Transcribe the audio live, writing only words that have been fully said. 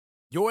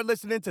You're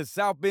listening to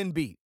South Bend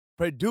Beat,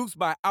 produced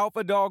by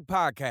Alpha Dog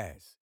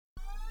Podcast.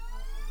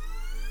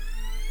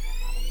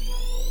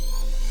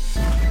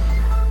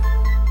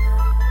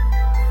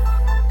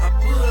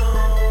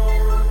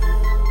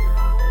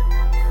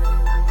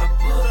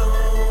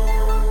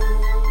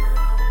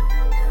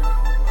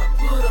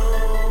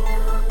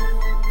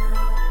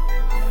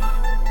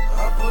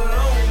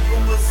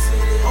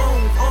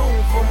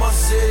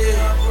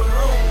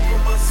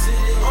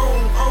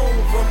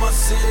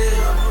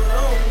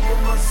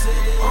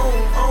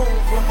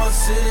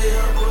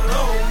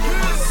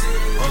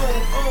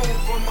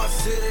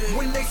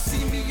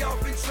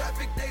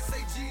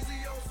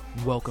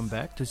 Welcome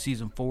back to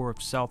Season 4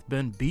 of South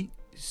Bend Beat.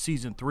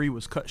 Season 3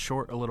 was cut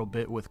short a little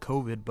bit with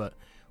COVID, but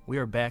we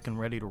are back and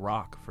ready to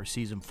rock for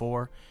Season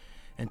 4.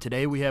 And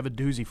today we have a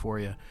doozy for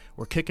you.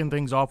 We're kicking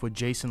things off with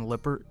Jason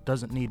Lippert.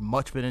 Doesn't need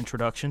much of an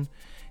introduction.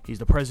 He's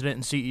the president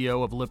and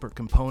CEO of Lippert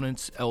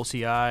Components,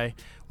 LCI,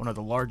 one of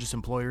the largest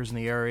employers in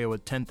the area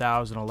with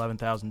 10,000,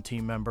 11,000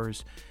 team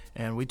members.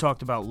 And we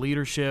talked about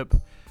leadership,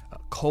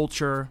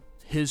 culture,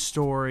 his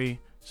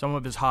story, some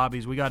of his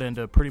hobbies. We got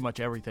into pretty much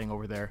everything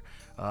over there.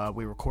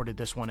 We recorded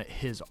this one at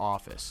his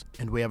office.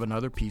 And we have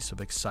another piece of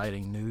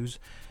exciting news.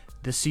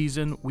 This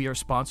season, we are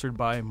sponsored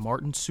by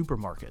Martin's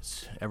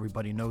Supermarkets.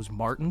 Everybody knows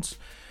Martin's.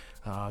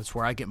 It's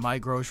where I get my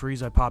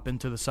groceries. I pop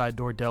into the side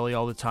door deli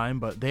all the time,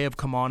 but they have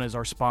come on as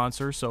our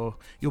sponsor, so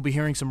you'll be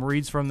hearing some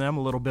reads from them,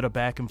 a little bit of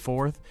back and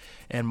forth,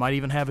 and might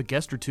even have a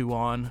guest or two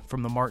on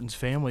from the Martin's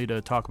family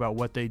to talk about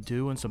what they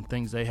do and some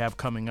things they have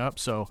coming up.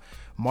 So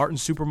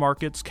Martin's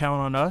Supermarkets,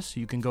 count on us.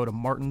 You can go to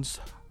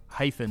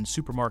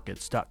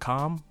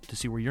martins-supermarkets.com to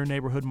see where your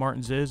neighborhood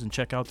Martin's is and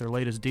check out their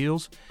latest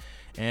deals.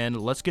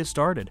 And let's get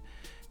started.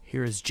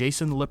 Here is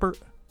Jason Lippert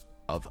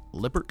of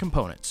Lippert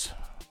Components.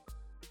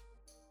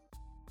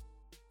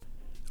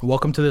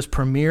 Welcome to this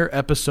premiere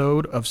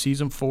episode of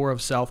Season 4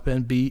 of South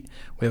Bend Beat.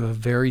 We have a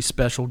very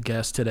special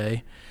guest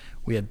today.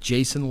 We have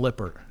Jason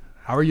Lippert.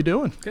 How are you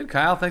doing? Good,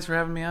 Kyle. Thanks for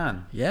having me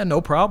on. Yeah, no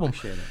problem.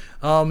 Appreciate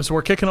it. So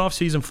we're kicking off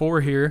Season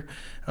 4 here.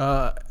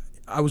 I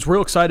was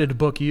real excited to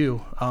book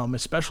you,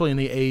 especially in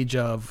the age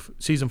of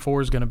Season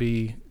 4 is going to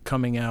be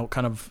coming out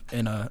kind of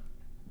in a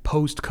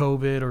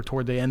post-COVID or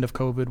toward the end of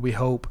COVID, we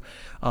hope,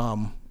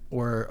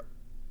 where,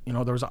 you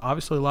know, there was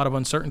obviously a lot of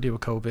uncertainty with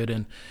COVID,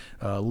 and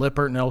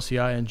Lippert and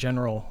LCI in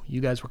general,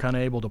 you guys were kind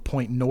of able to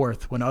point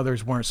north when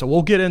others weren't. So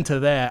we'll get into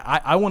that.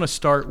 I want to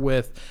start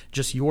with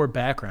just your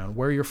background,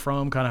 where you're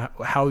from, kind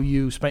of how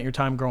you spent your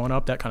time growing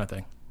up, that kind of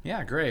thing.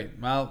 Yeah, great.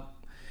 Well,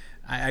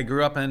 I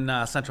grew up in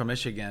central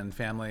Michigan.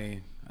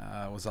 Family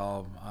was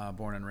all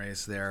born and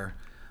raised there.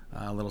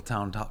 A little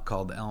town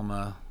called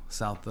Elma,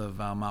 south of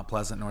Mount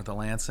Pleasant, north of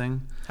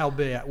Lansing. How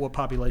big? What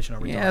population are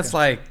we talking? Yeah, it's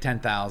like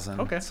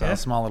 10,000. Okay. So a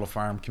small little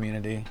farm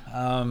community.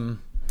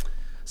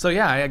 So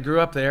yeah, I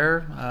grew up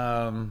there,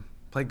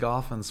 played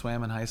golf and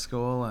swam in high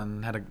school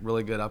and had a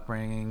really good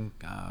upbringing,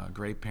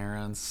 great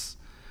parents.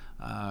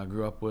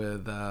 Grew up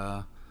with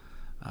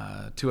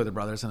two other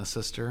brothers and a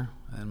sister,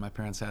 and my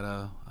parents had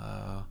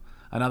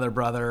another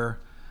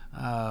brother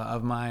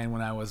of mine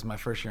when I was my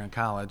first year in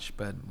college,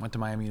 but went to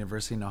Miami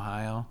University in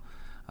Ohio,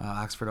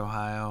 Oxford,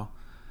 Ohio.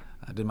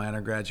 I did my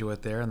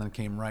undergraduate there and then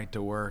came right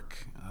to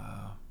work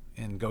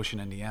in Goshen,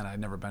 Indiana. I'd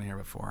never been here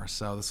before,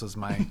 so this was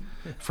my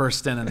first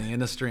stint in the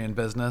industry and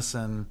business,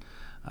 and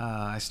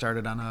I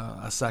started on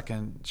a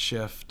second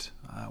shift,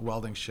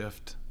 welding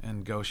shift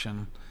in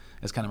Goshen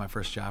as kind of my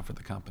first job for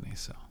the company.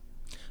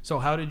 So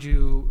how did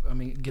you,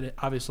 get it?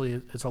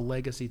 Obviously, it's a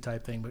legacy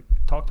type thing, but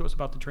talk to us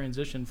about the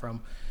transition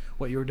from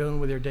what you were doing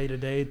with your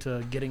day-to-day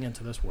to getting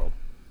into this world.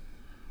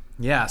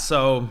 Yeah,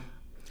 so...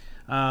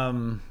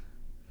 my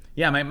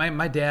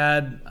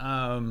dad,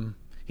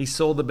 he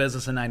sold the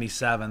business in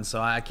 97,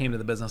 so I came to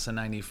the business in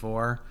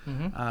 94.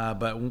 Mm-hmm.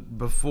 But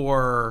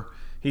before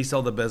he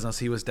sold the business,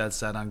 he was dead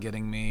set on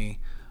getting me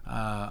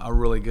a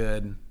really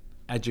good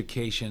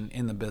education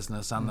in the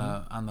business on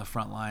the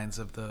front lines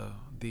of the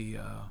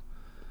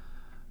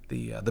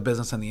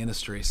business and the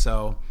industry.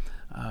 So,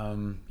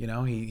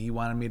 he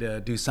wanted me to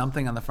do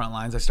something on the front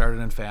lines. I started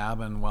in fab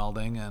and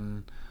welding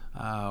and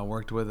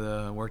worked with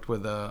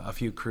a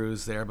few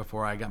crews there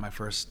before I got my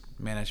first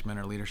management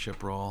or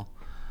leadership role.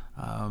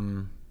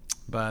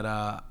 But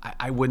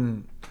I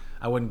wouldn't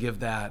give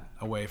that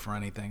away for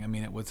anything. I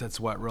mean, it's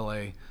what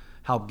really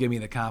helped give me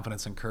the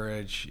confidence and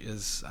courage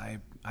is I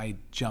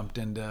jumped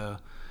into,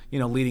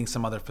 leading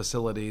some other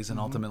facilities and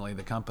ultimately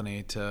the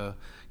company to,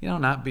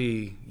 not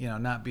be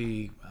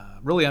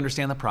really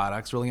understand the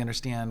products, really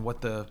understand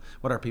what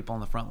our people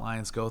on the front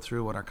lines go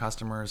through, what our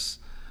customers'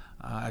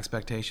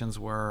 expectations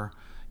were,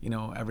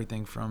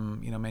 everything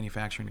from,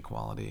 manufacturing to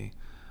quality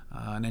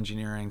and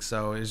engineering.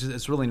 So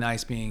it's really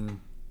nice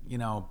being,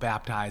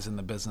 baptized in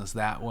the business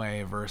that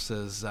way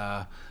versus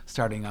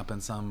starting up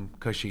in some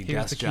cushy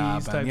desk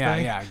job. Yeah,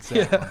 exactly.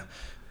 Yeah.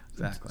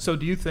 Exactly. So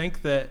do you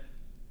think that,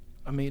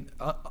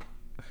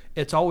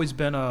 it's always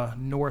been a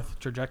north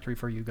trajectory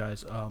for you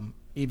guys,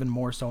 even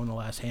more so in the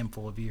last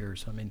handful of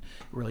years. I mean,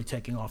 really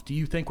taking off. Do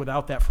you think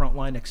without that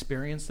frontline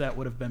experience that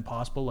would have been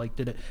possible? Like,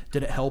 did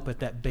it help at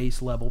that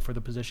base level for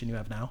the position you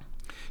have now?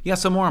 Yeah.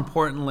 So more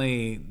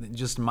importantly,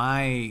 just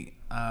my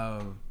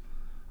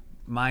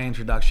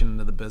introduction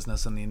into the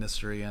business and the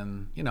industry,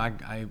 and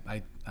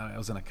I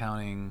was an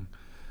accounting,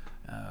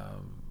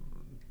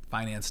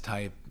 finance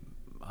type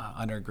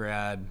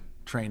undergrad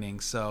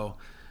training. So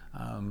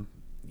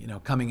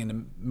coming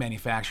into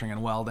manufacturing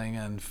and welding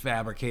and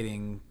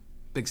fabricating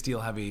big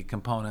steel heavy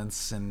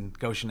components in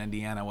Goshen,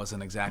 Indiana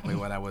wasn't exactly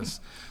what I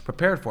was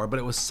prepared for, but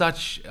it was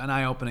such an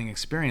eye-opening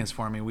experience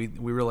for me. We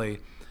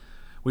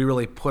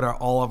really put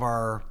all of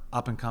our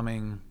up and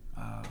coming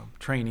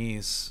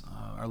trainees,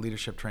 our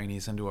leadership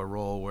trainees, into a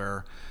role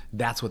where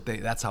that's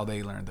how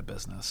they learned the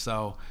business.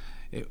 So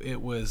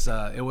it was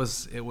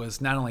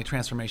not only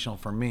transformational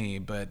for me,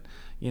 but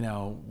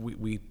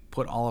we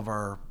put all of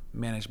our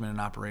management and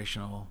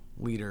operational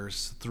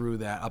leaders through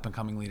that, up and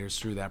coming leaders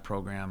through that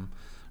program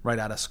right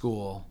out of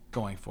school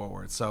going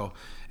forward. So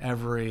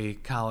every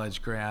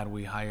college grad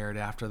we hired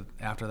after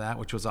that,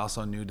 which was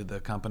also new to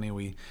the company,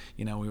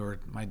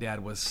 my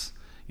dad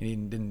he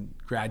didn't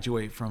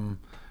graduate from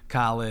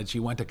college. He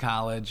went to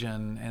college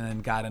and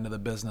then got into the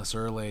business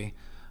early,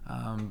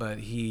 but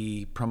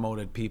he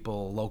promoted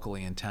people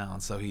locally in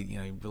town. So he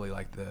really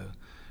liked the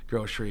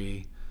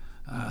grocery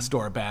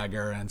store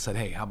bagger and said,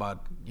 hey, how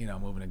about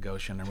moving to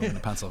Goshen or moving to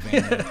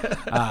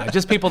Pennsylvania?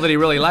 Just people that he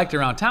really liked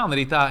around town that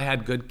he thought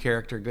had good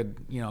character,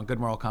 good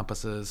moral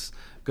compasses,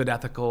 good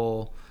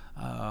ethical,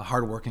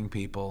 hardworking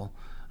people.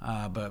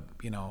 But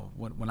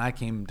when I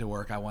came to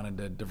work, I wanted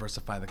to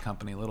diversify the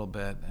company a little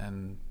bit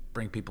and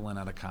bring people in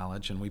out of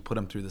college, and we put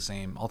them through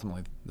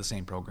ultimately the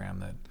same program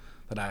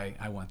that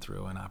I went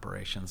through in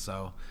operations.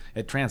 So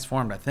it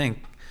transformed, I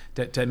think,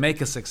 to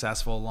make us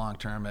successful long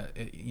term.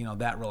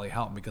 That really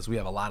helped, because we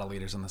have a lot of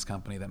leaders in this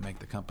company that make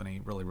the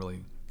company really,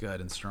 really good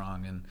and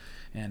strong,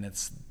 and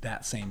it's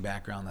that same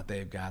background that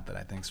they've got that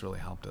I think's really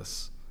helped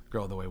us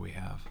grow the way we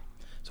have.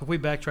 So if we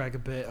backtrack a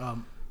bit,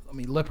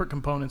 Lippert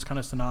Components kind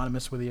of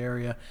synonymous with the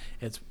area.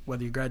 It's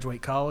whether you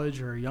graduate college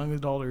or a young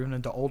adult or even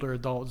into older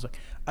adult. It's like,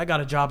 I got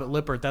a job at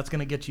Lippert. That's going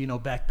to get you,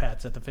 back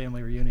pats at the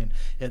family reunion.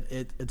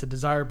 It's a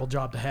desirable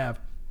job to have.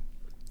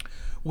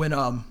 When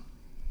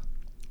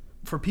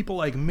for people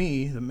like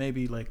me that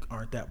maybe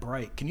aren't that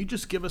bright, can you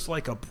just give us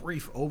a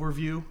brief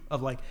overview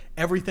of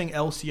everything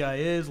LCI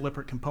is,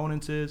 Lippert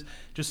Components is,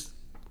 just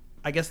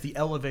I guess the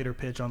elevator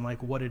pitch on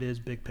what it is,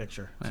 big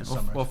picture.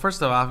 Well,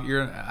 first of all,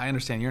 I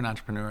understand you're an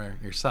entrepreneur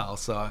yourself,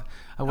 so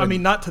I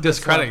wouldn't not to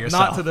discredit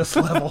yourself. Not to this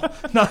level.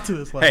 Not to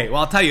this level. Hey,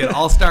 well, I'll tell you, it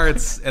all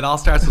starts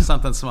with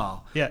something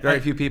small. Yeah, Very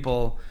few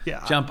people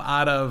jump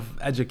out of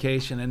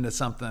education into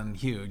something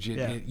huge.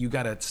 You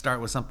got to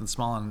start with something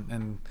small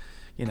and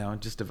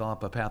just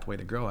develop a pathway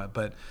to grow it.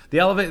 But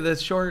the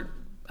short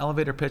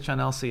elevator pitch on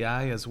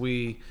LCI is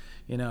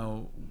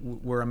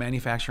we're a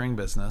manufacturing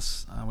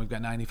business. We've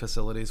got 90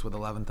 facilities with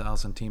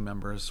 11,000 team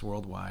members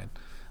worldwide.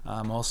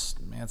 I'd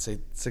say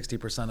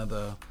 60% of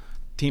the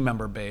team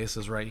member base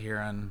is right here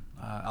in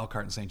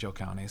Elkhart and St. Joe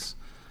counties.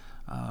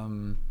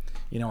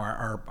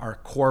 Our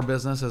core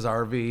business is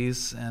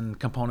RVs and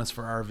components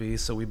for RVs.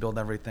 So we build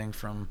everything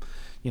from,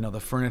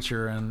 the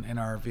furniture in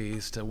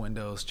RVs to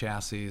windows,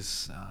 chassis,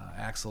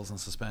 axles and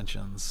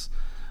suspensions,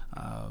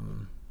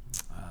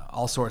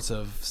 all sorts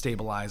of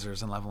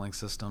stabilizers and leveling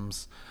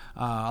systems.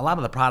 A lot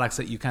of the products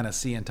that you kind of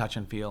see and touch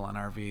and feel on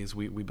RVs,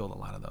 we build a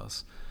lot of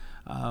those.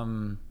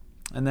 And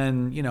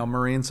then,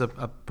 marine's a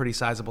pretty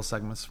sizable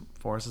segment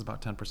for us. It's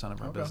about 10%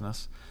 of our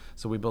business.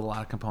 So we build a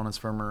lot of components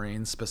for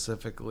marine,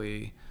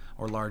 specifically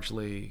or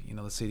largely,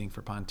 the seating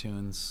for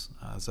pontoons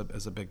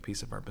is a big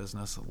piece of our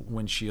business.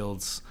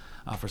 Windshields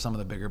for some of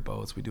the bigger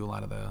boats. We do a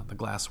lot of the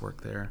glass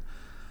work there.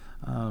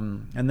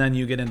 And then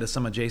you get into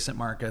some adjacent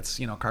markets,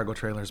 cargo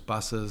trailers,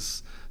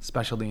 buses,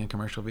 specialty and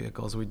commercial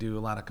vehicles. We do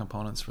a lot of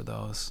components for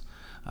those.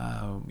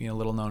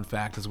 Little known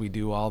fact is we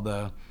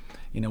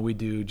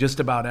do just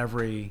about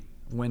every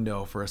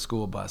window for a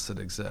school bus that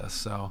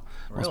exists. So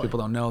most people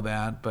don't know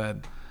that,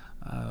 but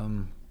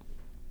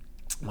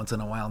once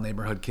in a while,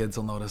 neighborhood kids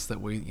will notice that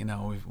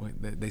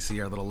they see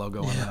our little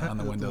logo on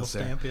the windows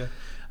there. Stamp,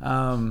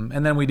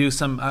 and then we do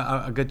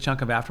a good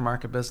chunk of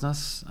aftermarket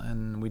business,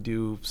 and we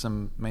do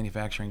some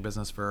manufacturing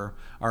business for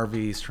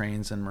RVs,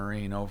 trains, and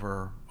marine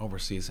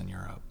overseas in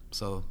Europe.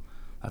 So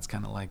that's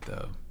kind of like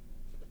the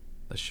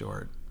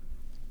short.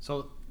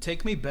 So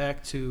take me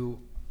back to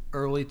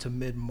early to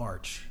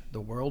mid-March.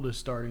 The world is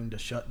starting to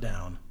shut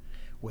down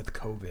with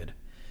COVID.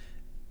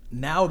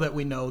 Now that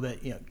we know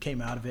that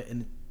came out of it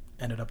and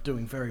ended up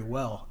doing very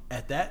well,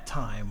 at that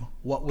time,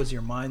 what was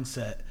your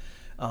mindset?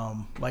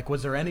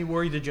 Was there any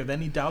worry? Did you have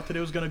any doubt that it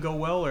was going to go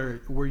well,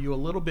 or were you a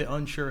little bit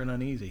unsure and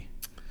uneasy?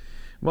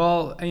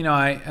 Well,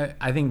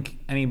 I think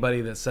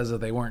anybody that says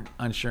that they weren't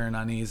unsure and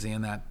uneasy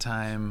in that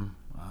time,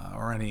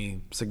 or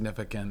any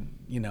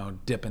significant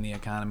dip in the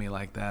economy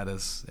like that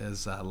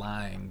is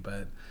lying.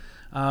 But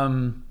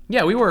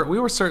we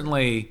were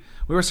certainly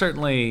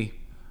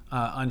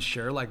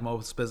unsure, like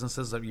most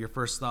businesses. Your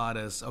first thought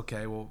is,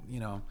 okay, well,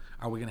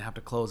 are we going to have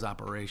to close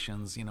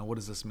operations? What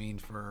does this mean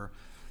for,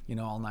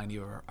 all 90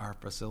 of our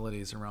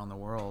facilities around the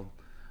world?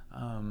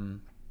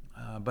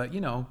 But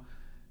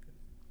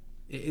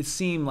it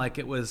seemed like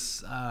it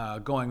was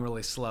going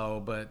really slow.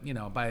 But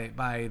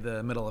by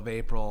the middle of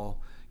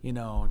April,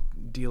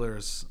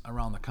 dealers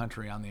around the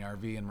country on the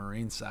RV and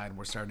marine side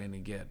were starting to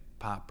get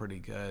popped pretty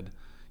good.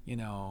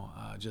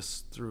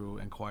 Just through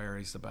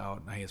inquiries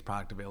about his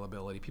product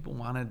availability. People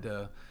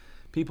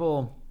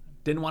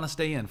didn't want to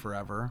stay in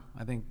forever.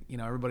 I think,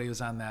 everybody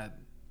was on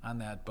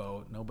that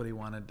boat. Nobody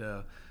wanted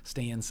to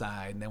stay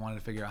inside, and they wanted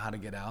to figure out how to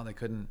get out. They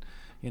couldn't,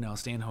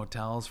 stay in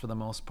hotels for the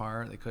most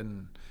part. They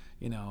couldn't,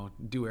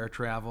 do air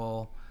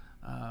travel.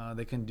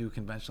 They couldn't do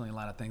conventionally a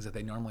lot of things that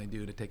they normally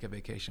do to take a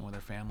vacation with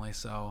their family.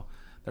 So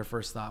their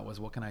first thought was,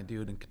 what can I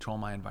do to control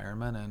my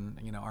environment? And,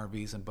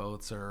 RVs and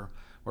boats were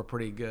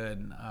pretty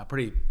good,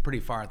 pretty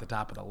far at the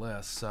top of the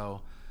list.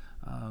 So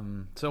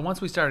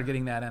once we started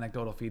getting that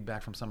anecdotal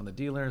feedback from some of the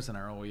dealers and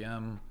our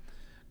OEM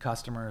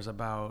customers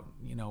about,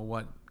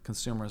 what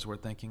consumers were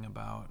thinking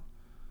about,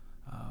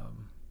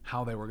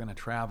 how they were going to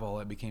travel,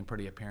 it became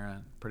pretty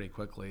apparent pretty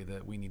quickly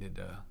that we needed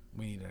to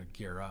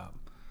gear up,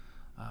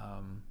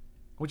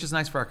 which is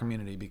nice for our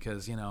community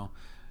because,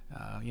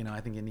 I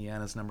think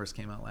Indiana's numbers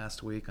came out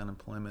last week,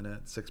 unemployment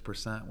at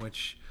 6%,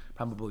 which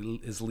probably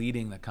is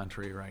leading the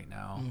country right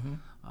now.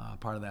 Mm-hmm.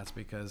 Part of that's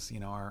because,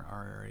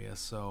 our area is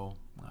so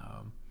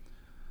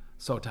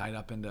tied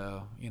up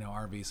into,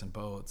 RVs and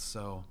boats.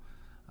 So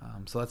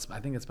I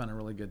think it's been a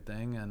really good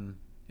thing. And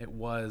it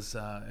was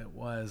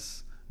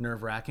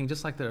nerve-wracking,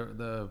 just like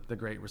the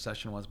Great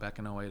Recession was back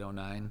in 2008,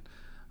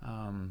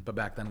 2009. But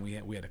back then we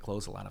had to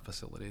close a lot of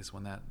facilities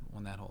when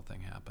that whole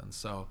thing happened.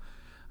 So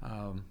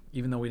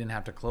even though we didn't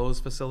have to close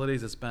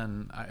facilities, it's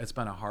been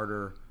a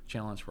harder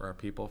challenge for our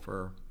people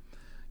for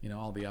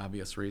all the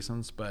obvious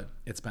reasons. But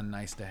it's been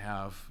nice to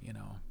have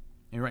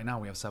right now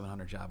we have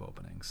 700 job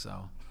openings.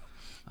 So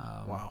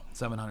wow,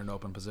 700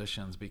 open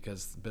positions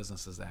because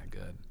business is that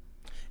good.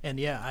 And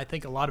yeah, I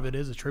think a lot of it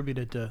is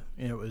attributed to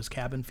it was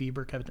cabin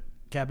fever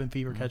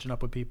mm-hmm. catching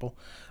up with people.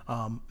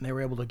 They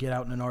were able to get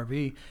out in an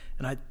RV,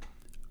 and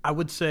I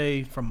would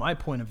say from my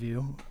point of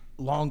view,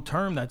 long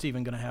term, that's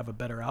even going to have a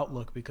better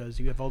outlook because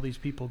you have all these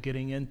people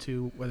getting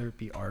into whether it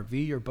be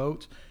RV or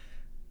boats.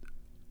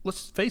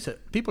 Let's face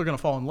it, people are going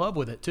to fall in love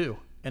with it too,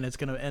 and it's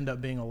going to end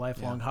up being a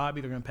lifelong hobby.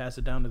 They're going to pass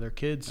it down to their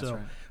kids. That's so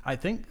right. I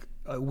think,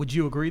 would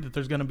you agree that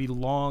there's going to be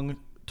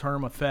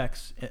long-term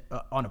effects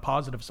on a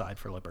positive side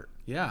for Lippert?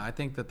 Yeah, I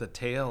think that the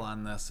tail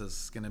on this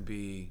is going to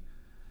be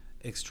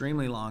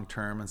extremely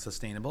long-term and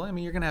sustainable. I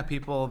mean, you're going to have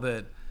people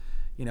that,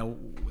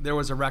 there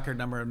was a record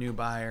number of new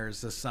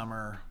buyers this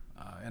summer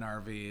in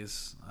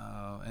RVs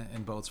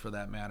and boats for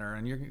that matter.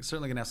 And you're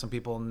certainly going to have some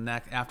people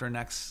after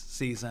next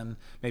season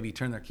maybe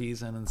turn their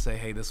keys in and say,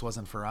 hey, this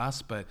wasn't for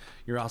us. But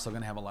you're also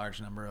going to have a large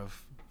number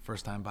of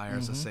first-time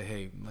buyers mm-hmm. that say,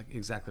 hey, like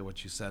exactly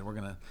what you said,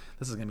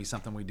 this is going to be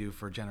something we do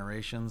for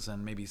generations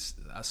and maybe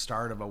a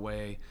start of a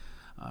way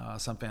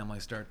some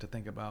families start to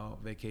think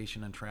about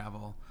vacation and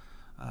travel.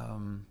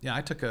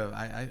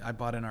 I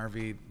bought an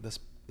RV this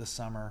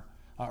summer,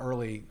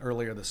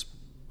 earlier this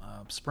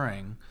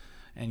spring,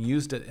 and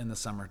used it in the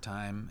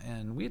summertime.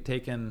 And we had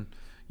taken,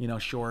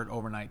 short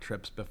overnight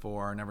trips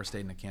before, never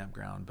stayed in a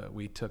campground, but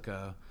we took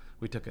a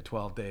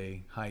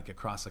 12-day hike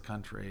across the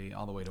country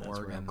all the way to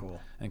Oregon cool.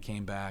 and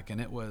came back.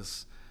 And it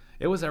was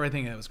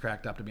everything it was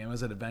cracked up to be. It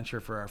was an adventure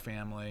for our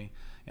family.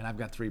 And I've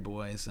got 3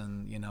 boys,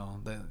 and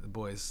the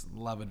boys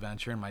love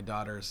adventure. And my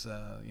daughter's,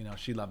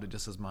 she loved it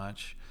just as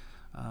much.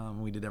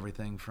 We did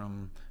everything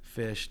from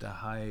fish to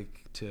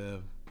hike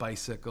to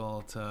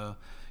bicycle to,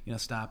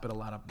 stop at a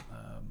lot of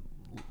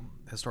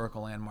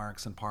historical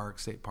landmarks and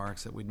state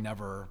parks that we'd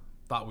never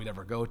thought we'd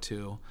ever go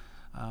to.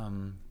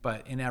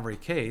 But in every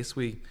case,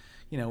 we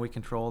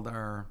controlled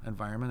our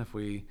environment. If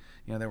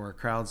there were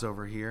crowds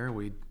over here,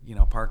 we'd,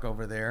 park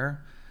over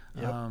there.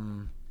 Yep.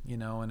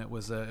 And it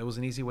was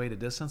an easy way to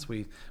distance.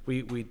 We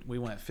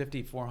went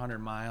 5,400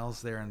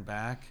 miles there and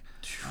back,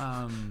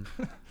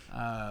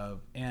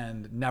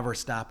 and never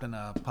stopped in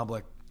a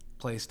public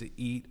place to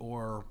eat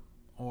or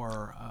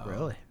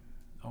really,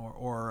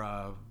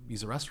 or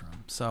use a restroom.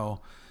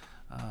 So,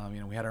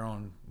 we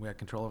had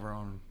control of our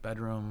own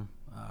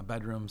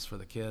bedrooms for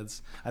the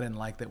kids. I didn't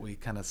like that we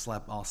kind of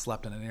slept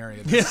in an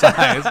area this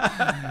size,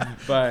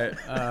 but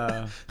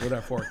with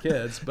our 4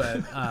 kids.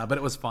 But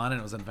it was fun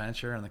and it was an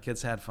adventure, and the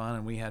kids had fun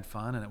and we had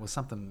fun, and it was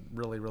something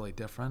really, really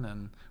different.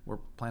 And we're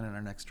planning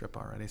our next trip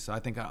already. So I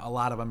think a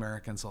lot of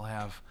Americans will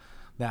have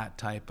that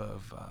type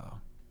of,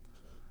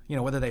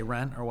 whether they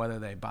rent or whether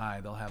they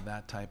buy, they'll have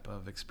that type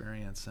of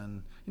experience.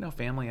 And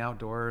family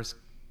outdoors,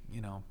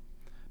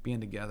 being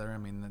together. I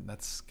mean,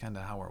 that's kind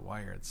of how we're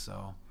wired.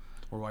 So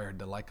we're wired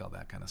to like all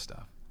that kind of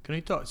stuff. Can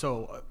you talk?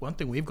 So one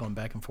thing we've gone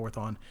back and forth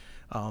on,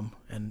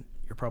 and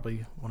you're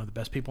probably one of the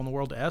best people in the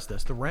world to ask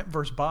this: the rent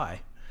versus buy.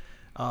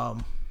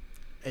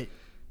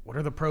 What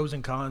are the pros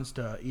and cons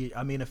to?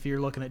 I mean, if you're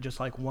looking at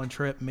just like one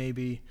trip,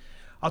 maybe.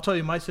 I'll tell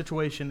you, my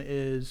situation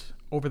is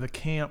over the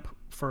camp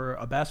for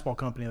a basketball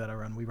company that I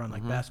run, we run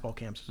like basketball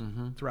camps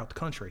throughout the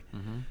country.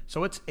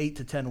 So it's 8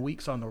 to 10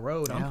 weeks on the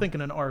road. Yeah. I'm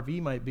thinking an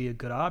RV might be a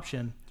good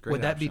option. Great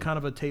Would that be option. kind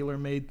of a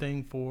tailor-made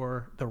thing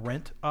for the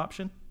rent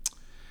option?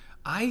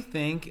 I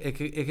think it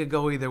could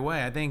go either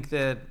way. I think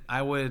that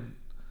I would,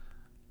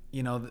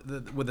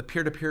 with the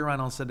peer-to-peer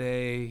rentals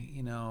today,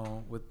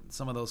 with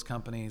some of those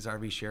companies,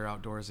 RV Share,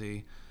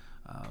 Outdoorsy,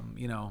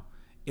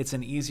 it's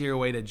an easier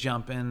way to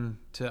jump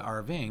into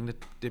RVing, to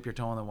dip your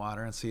toe in the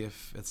water and see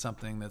if it's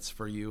something that's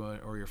for you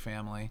or your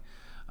family.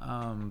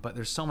 But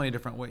there's so many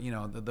different ways.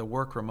 The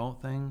work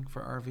remote thing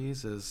for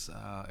RVs is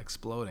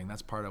exploding.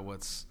 That's part of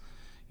what's,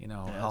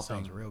 helping. That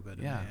sounds real good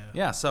to me, Yeah.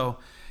 yeah. Yeah. So,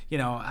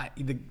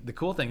 the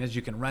cool thing is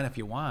you can rent if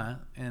you want,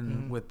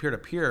 and with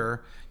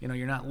peer-to-peer,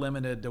 you're not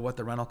limited to what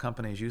the rental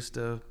companies used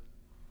to,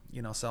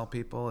 sell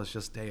people. It's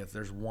just, hey, if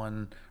there's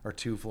 1 or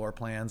 2 floor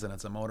plans and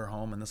it's a motor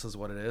home and this is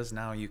what it is.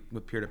 Now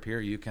with peer-to-peer,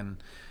 you can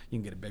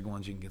get big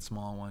ones, you can get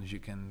small ones, you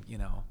can,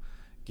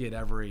 get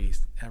every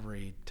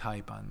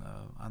type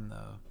on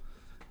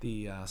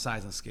the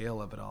size and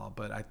scale of it all.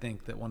 But I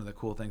think that one of the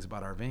cool things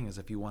about RVing is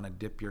if you want to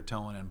dip your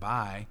toe in and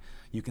buy,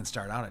 you can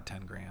start out at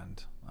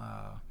 $10,000.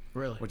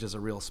 Really? Which is a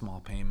real small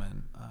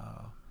payment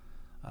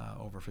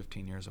over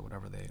 15 years or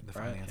whatever the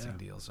financing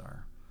deals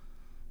are.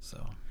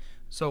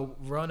 So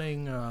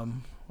running,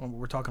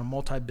 we're talking a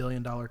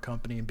multi-billion-dollar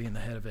company and being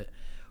the head of it.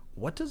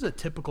 What does a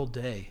typical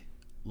day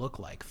look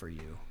like for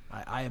you?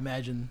 I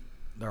imagine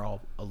they're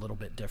all a little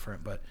bit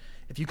different, but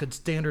if you could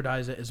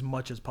standardize it as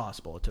much as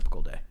possible, a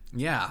typical day.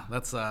 Yeah,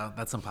 that's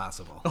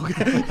impossible.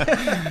 Okay.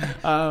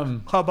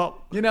 How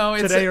about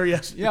today or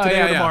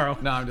today or tomorrow?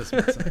 No, I'm just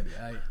messing.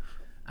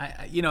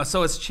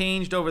 So it's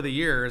changed over the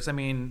years. I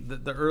mean,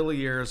 the early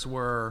years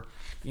were,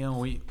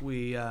 we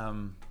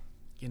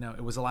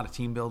it was a lot of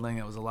team building.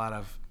 It was a lot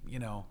of,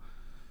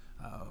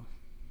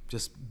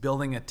 just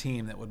building a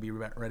team that would be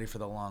ready for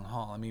the long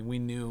haul. I mean, we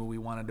knew we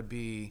wanted to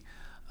be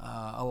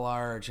a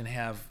large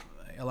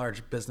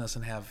business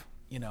and have,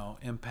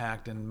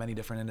 impact in many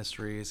different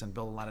industries and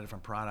build a lot of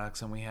different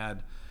products. And we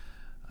had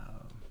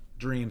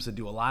dreams to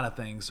do a lot of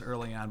things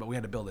early on, but we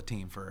had to build a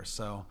team first.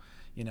 So,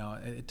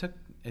 it took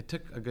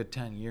a good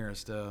 10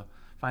 years to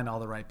find all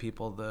the right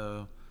people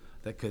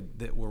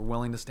that were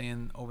willing to stay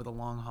in over the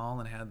long haul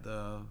and had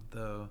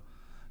the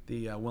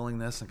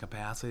willingness and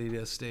capacity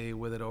to stay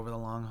with it over the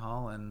long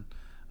haul. And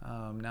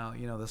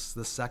now, this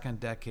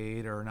second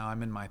decade, or now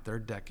I'm in my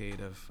third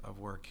decade of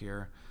work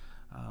here,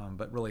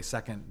 but really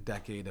second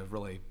decade of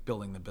really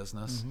building the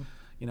business.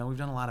 We've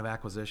done a lot of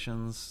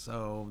acquisitions,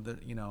 so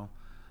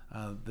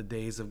the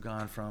days have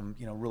gone from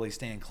really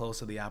staying close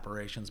to the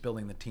operations,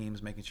 building the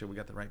teams, making sure we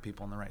got the right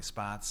people in the right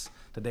spots.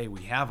 Today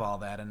we have all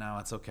that, and now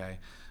it's okay.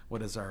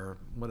 What does our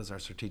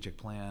strategic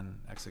plan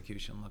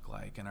execution look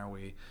like? And are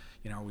we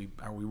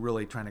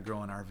really trying to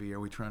grow in RV? Are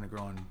we trying to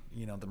grow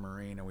in the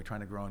marine? Are we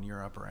trying to grow in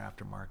Europe or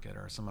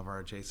aftermarket or some of our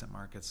adjacent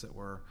markets that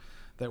we're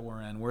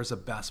in? Where's the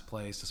best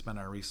place to spend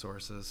our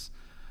resources?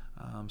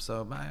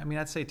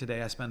 I'd say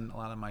today I spend a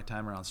lot of my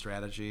time around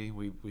strategy.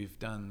 We've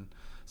done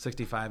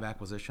 65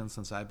 acquisitions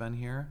since I've been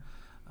here.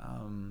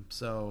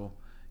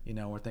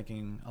 We're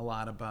thinking a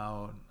lot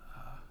about,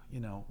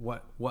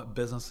 what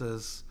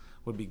businesses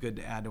would be good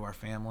to add to our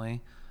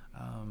family.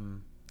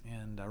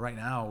 Right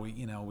now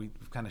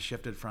we've kind of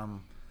shifted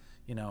from,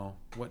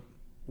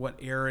 what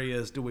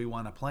areas do we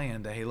want to play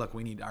into? Hey, look,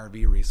 we need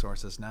RV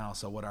resources now.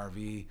 So what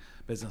RV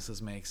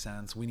businesses make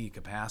sense? We need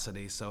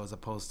capacity. So as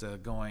opposed to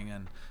going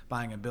and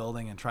buying a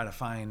building and try to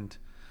find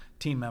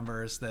team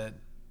members that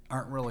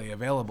aren't really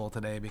available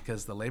today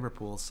because the labor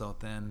pool is so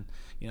thin,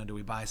 do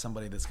we buy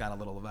somebody that's got a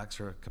little of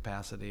extra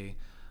capacity?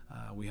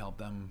 We help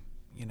them,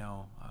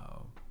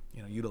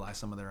 utilize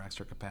some of their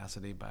extra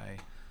capacity by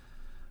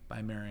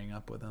marrying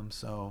up with them.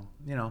 So,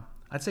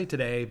 I'd say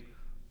today,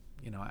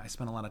 I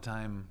spend a lot of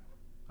time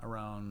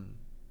around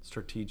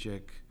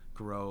strategic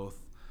growth,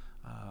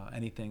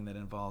 anything that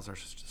involves our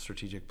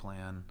strategic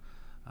plan.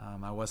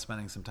 I was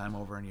spending some time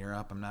over in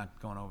Europe. I'm not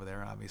going over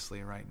there,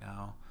 obviously, right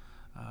now.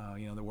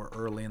 That we're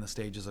early in the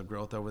stages of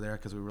growth over there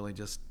because we really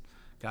just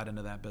got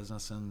into that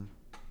business in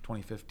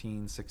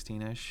 2015,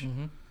 16-ish.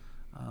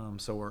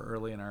 So we're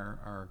early in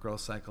our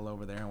growth cycle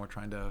over there, and we're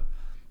trying to,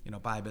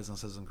 buy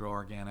businesses and grow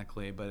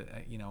organically. But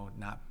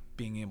not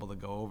being able to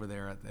go over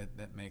there,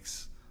 that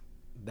makes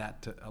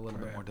that a little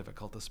bit more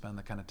difficult to spend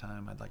the kind of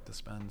time I'd like to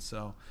spend.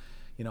 So,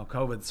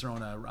 COVID's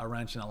thrown a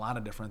wrench in a lot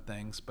of different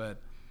things,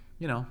 but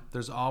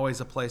there's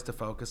always a place to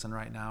focus. And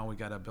right now we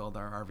got to build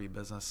our RV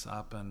business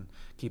up and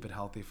keep it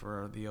healthy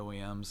for the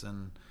OEMs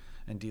and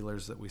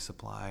dealers that we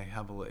supply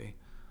heavily,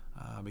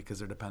 because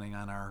they're depending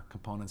on our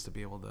components to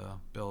be able to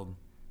build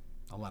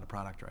a lot of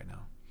product right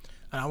now.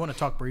 And I want to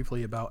talk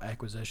briefly about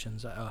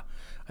acquisitions. I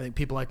think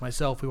people like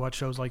myself, we watch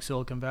shows like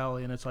Silicon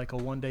Valley, and it's like a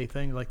one-day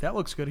thing. Like, that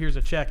looks good. Here's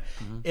a check.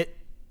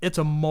 It's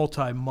a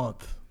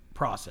multi-month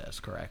process,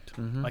 correct?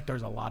 Like,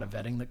 there's a lot of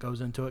vetting that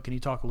goes into it. Can you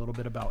talk a little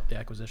bit about the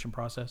acquisition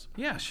process?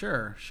 Yeah,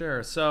 sure.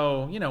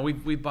 So,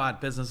 we bought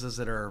businesses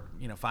that are,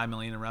 $5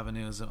 million in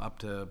revenues up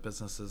to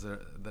businesses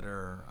that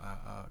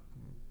are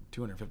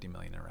 $250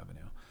 million in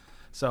revenue.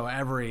 So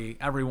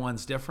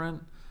everyone's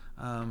different.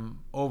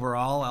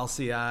 Overall,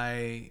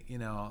 LCI,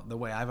 the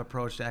way I've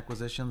approached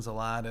acquisitions a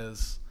lot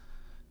is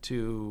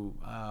to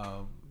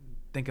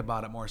think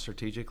about it more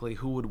strategically.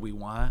 Who would we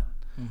want?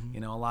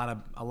 Mm-hmm.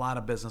 A lot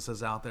of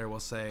businesses out there will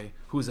say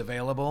who's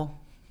available,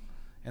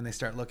 and they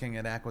start looking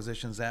at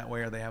acquisitions that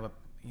way, or they have a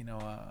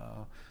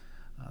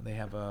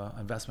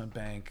investment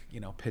bank,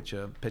 pitch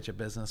a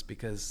business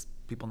because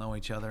people know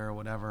each other or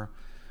whatever.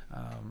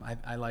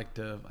 I like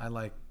the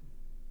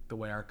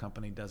way our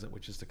company does it,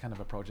 which is to kind of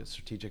approach it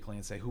strategically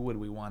and say, who would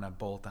we want to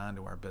bolt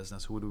onto our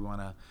business? Who would we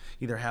want to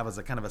either have as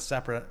a kind of a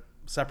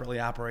separately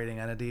operating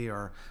entity,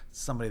 or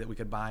somebody that we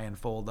could buy and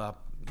fold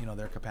up,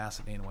 their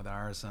capacity in with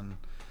ours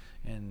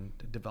and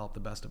develop the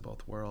best of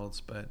both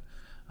worlds. But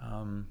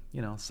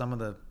some of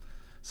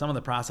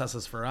the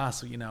processes for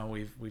us,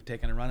 we've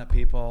taken a run at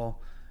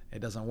people. It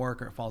doesn't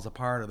work, or it falls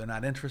apart, or they're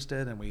not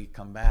interested, and we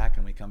come back,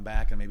 and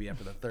maybe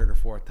after the third or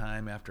fourth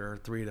time, after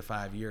 3 to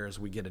 5 years,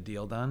 we get a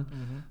deal done.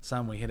 Mm-hmm.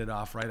 Some we hit it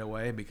off right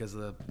away because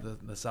the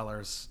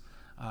sellers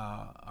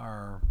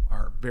are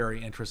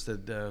very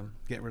interested to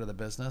get rid of the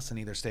business and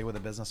either stay with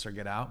the business or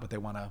get out, but they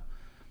want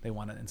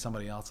it in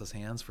somebody else's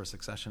hands for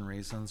succession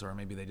reasons, or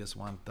maybe they just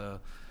want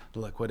the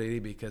liquidity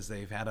because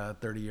they've had a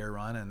 30-year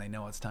run and they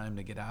know it's time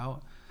to get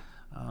out.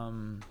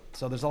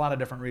 So there's a lot of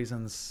different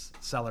reasons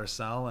sellers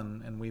sell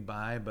and we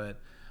buy, but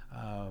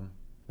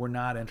we're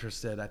not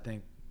interested. I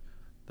think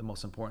the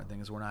most important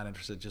thing is we're not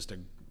interested just to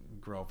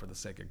grow for the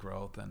sake of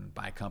growth and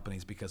buy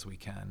companies because we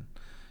can.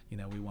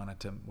 We want it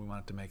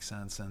to make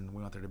sense, and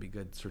we want there to be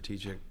good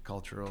strategic,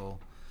 cultural,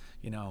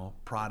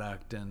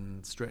 product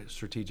and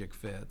strategic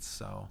fits.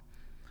 So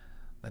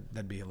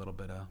that'd be a little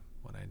bit of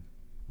what I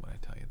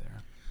tell you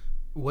there.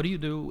 What do you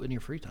do in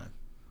your free time?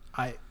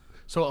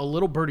 So a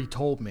little birdie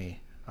told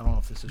me, I don't know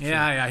if this is true.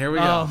 Yeah, here we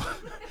go.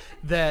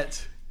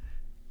 That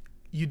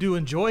you do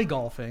enjoy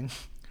golfing.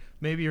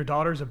 Maybe your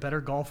daughter's a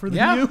better golfer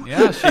than you.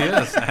 Yeah, she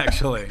is,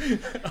 actually.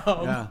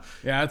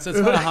 Yeah, it's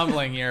been a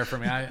humbling year for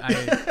me.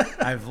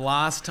 I've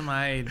lost to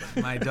my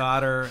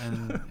daughter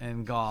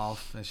in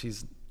golf.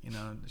 She's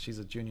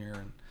a junior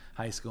in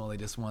high school. They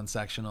just won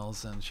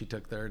sectionals, and she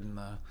took third in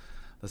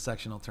the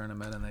sectional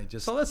tournament, and they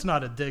just. So that's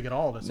not a dig at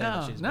all to say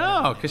that she's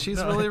because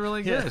she's really,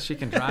 really good. Yeah. She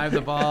can drive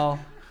the ball.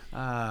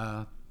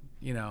 And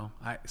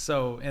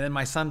then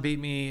my son beat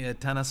me at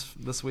tennis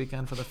this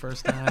weekend for the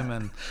first time,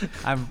 and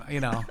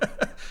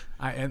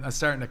I'm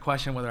starting to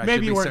question whether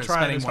maybe you weren't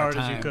trying as hard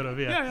time. as you could have.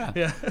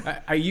 Yeah.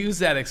 I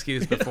used that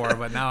excuse before,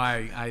 but now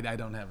I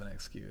don't have an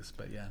excuse.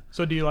 But yeah.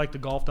 So do you like to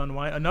golf to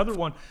unwind? Another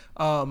one.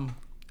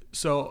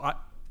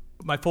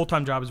 My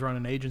full-time job is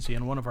running an agency,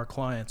 and one of our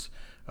clients,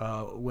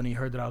 when he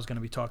heard that I was going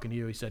to be talking to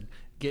you, he said,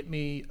 "Get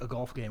me a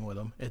golf game with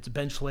him." It's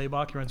Ben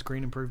Schlabach. He runs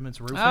Green Improvements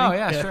Roofing. Oh,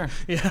 yeah, sure.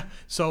 Yeah.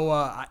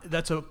 So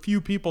that's a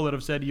few people that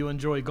have said you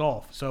enjoy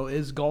golf. So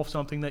is golf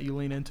something that you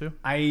lean into?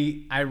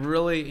 I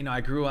really, I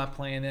grew up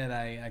playing it.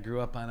 I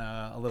grew up on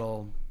a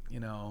little,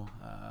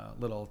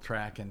 little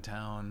track in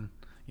town,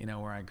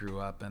 where I grew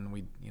up, and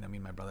me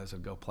and my brothers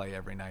would go play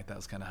every night. That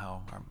was kind of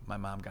how my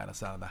mom got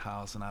us out of the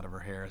house and out of her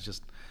hair, is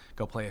just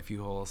go play a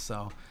few holes.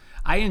 So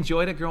I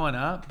enjoyed it growing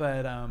up,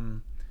 but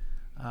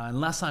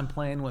unless I'm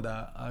playing with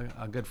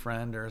a good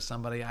friend or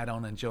somebody, I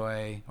don't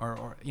enjoy,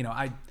 or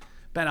I've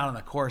been out on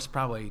the course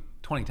probably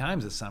 20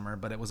 times this summer,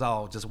 but it was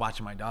all just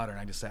watching my daughter, and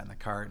I just sat in the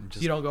cart and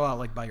just. You don't go out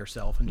like by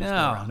yourself and just go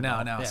around.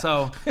 No. Yeah.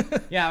 So,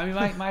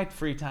 yeah, my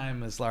free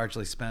time is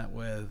largely spent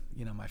with,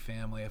 my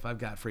family. If I've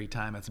got free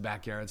time, it's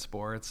backyard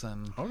sports,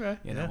 and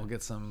we'll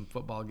get some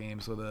football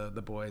games with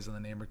the boys and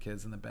the neighbor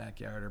kids in the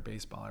backyard, or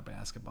baseball or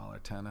basketball or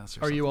tennis.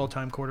 Or Are you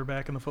all-time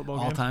quarterback in the football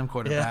game? All-time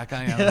quarterback,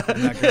 I am.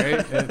 Isn't that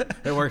great?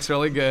 It works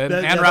really good.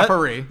 And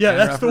referee.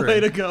 That's referee. The way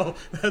to go.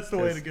 That's the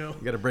way to go.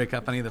 You got to break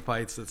up any of the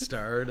fights that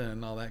start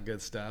and all that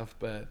good stuff,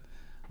 but.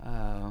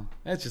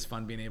 It's just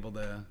fun being able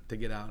to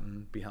get out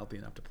and be healthy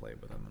enough to play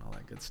with them and all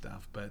that good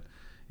stuff. But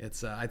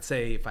it's I'd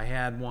say if I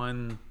had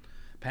one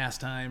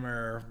pastime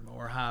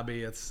or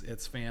hobby,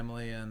 it's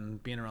family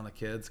and being around the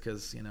kids,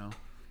 because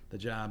the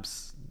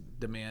job's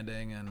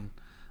demanding, and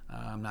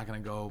I'm not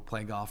going to go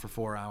play golf for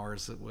 4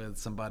 hours with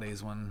some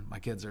buddies when my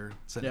kids are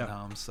sitting at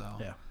home. So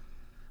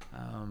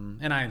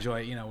and I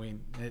enjoy it. You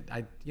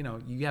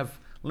have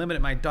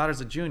limited. My daughter's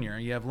a junior.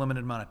 You have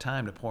limited amount of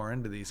time to pour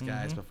into these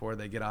guys before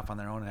they get off on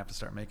their own and have to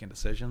start making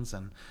decisions.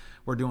 And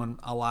we're doing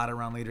a lot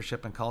around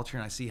leadership and culture,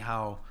 and I see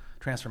how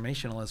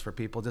transformational it is for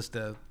people just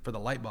for the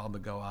light bulb to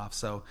go off.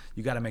 So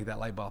you got to make that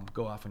light bulb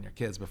go off on your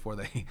kids before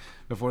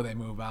they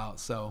move out.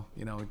 So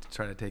we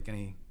try to take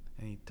any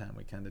time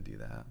we can to do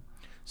that.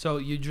 So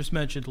you just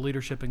mentioned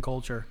leadership and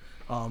culture.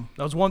 That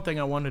was one thing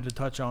I wanted to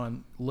touch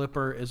on.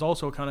 Lipper is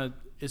also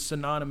is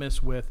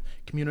synonymous with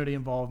community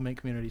involvement,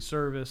 community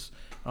service,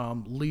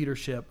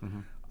 leadership. Mm-hmm.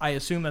 I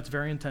assume that's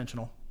very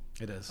intentional.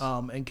 It is.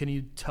 And can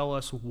you tell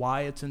us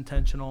why it's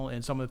intentional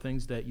and some of the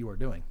things that you are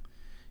doing?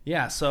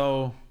 Yeah.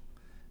 So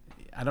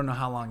I don't know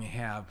how long you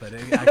have, but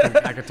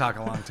I could talk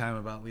a long time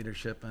about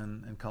leadership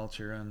and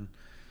culture. And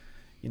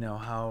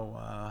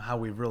how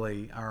we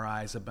really, our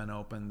eyes have been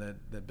opened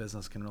that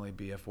business can really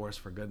be a force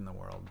for good in the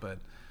world. But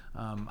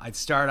I'd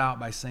start out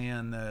by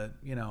saying that,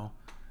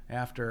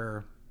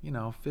 after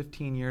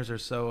 15 years or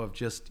so of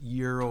just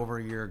year over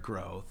year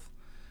growth,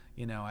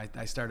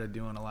 I started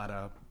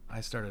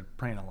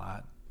praying a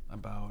lot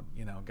about,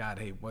 God,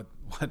 hey,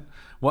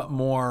 what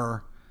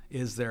more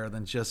is there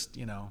than just,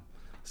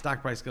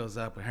 stock price goes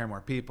up, we hire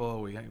more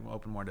people, we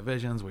open more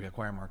divisions, we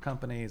acquire more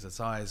companies. It's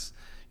always,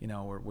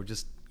 we're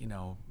just,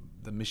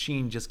 the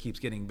machine just keeps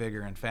getting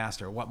bigger and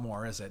faster. What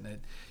more is it?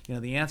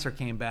 And the answer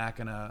came back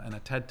in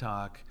a TED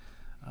Talk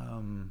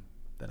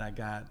that I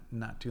got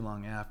not too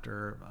long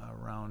after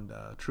around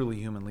Truly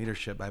Human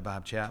Leadership by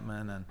Bob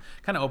Chapman, and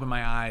kind of opened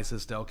my eyes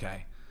as to,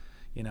 okay,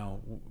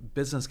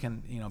 business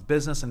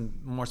and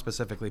more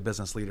specifically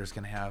business leaders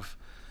can have,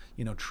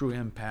 true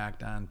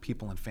impact on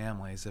people and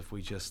families if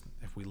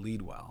we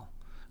lead well.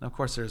 And of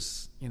course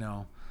there's,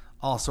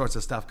 all sorts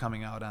of stuff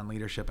coming out on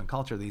leadership and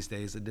culture these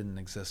days that didn't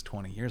exist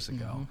 20 years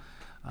ago.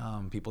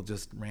 Mm-hmm. People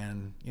just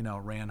ran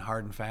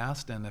hard and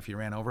fast, and if you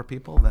ran over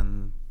people,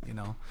 then,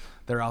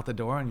 they're out the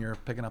door and you're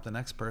picking up the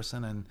next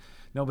person, and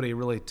nobody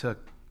really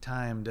took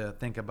time to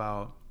think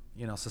about,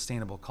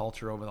 sustainable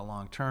culture over the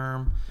long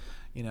term,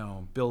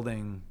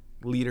 building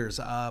leaders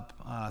up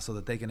so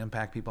that they can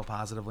impact people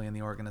positively in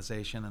the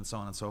organization, and so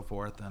on and so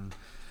forth. And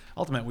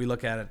ultimately we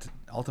look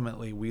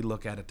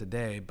at it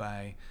today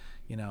by,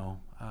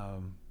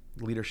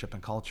 leadership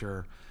and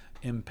culture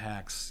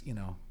impacts,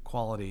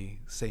 quality,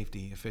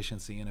 safety,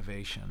 efficiency,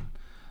 innovation.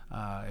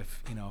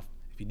 If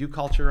you do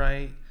culture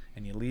right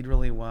and you lead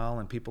really well,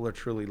 and people are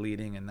truly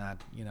leading and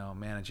not,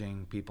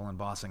 managing people and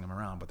bossing them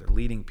around, but they're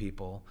leading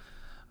people,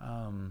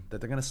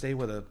 that they're going to stay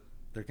with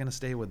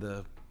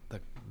the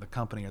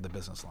company or the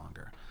business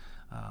longer.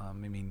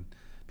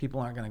 People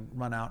aren't going to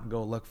run out and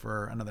go look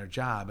for another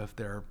job if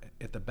they're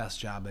at the best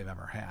job they've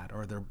ever had,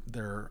 or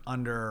they're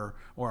under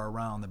or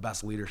around the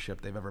best leadership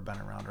they've ever been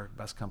around, or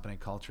best company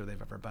culture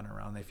they've ever been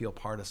around. They feel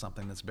part of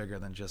something that's bigger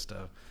than just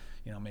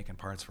making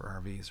parts for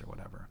RVs or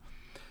whatever.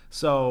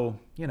 So,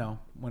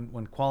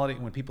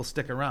 when people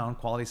stick around,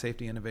 quality,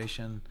 safety,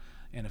 innovation,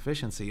 and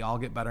efficiency all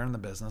get better in the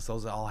business.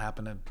 Those all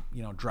happen to,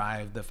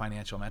 drive the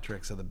financial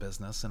metrics of the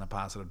business in a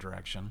positive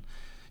direction.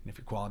 And if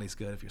your quality's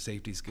good, if your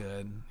safety's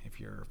good, if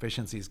your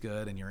efficiency's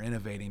good, and you're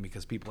innovating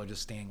because people are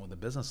just staying with the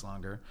business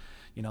longer,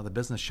 the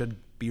business should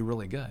be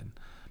really good.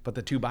 But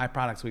the two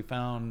byproducts we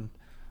found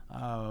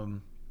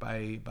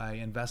by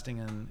investing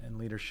in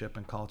leadership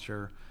and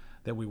culture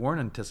that we weren't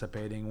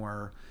anticipating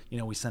were,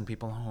 we send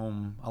people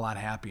home a lot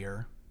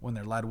happier when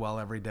they're led well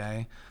every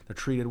day, they're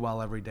treated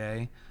well every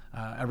day.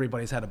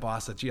 Everybody's had a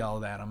boss that's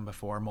yelled at them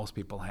before. Most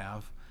people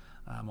have.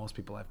 Most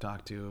people I've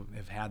talked to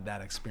have had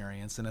that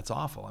experience, and it's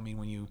awful.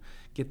 When you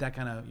get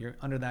you're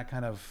under that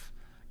kind of,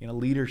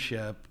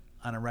 leadership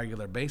on a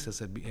regular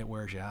basis, it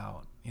wears you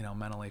out,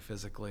 mentally,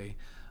 physically.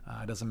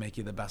 It doesn't make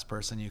you the best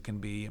person you can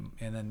be,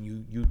 and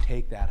then you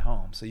take that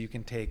home. So you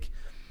can take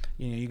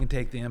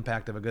the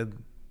impact of a good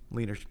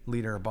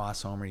leader or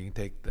boss home, or you can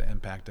take the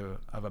impact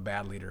of a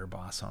bad leader or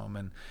boss home.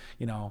 And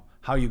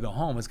how you go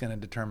home is going to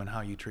determine how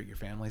you treat your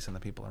families and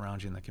the people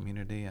around you in the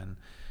community. And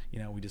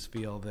we just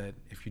feel that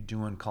if you're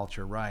doing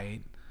culture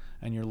right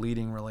and you're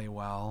leading really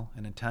well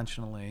and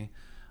intentionally,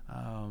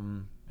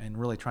 and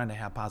really trying to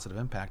have positive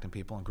impact on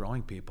people and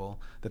growing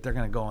people, that they're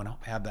going to go and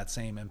have that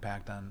same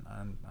impact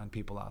on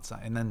people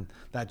outside. And then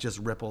that just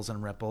ripples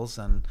and ripples,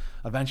 and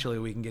eventually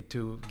we can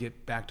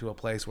get back to a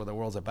place where the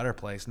world's a better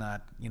place,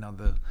 not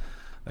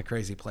the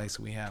crazy place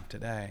we have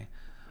today.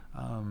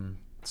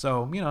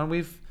 So and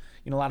we've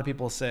a lot of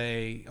people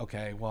say,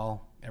 okay,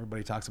 well,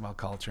 everybody talks about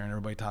culture and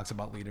everybody talks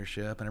about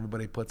leadership and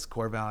everybody puts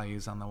core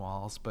values on the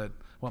walls, but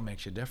what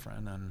makes you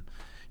different? And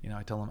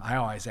I tell them, I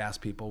always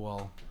ask people,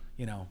 well,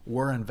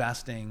 we're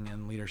investing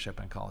in leadership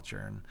and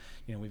culture,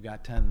 and we've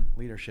got 10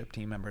 leadership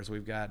team members,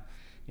 we've got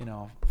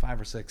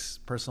 5 or 6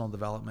 personal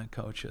development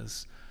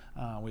coaches,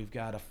 we've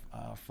got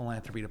a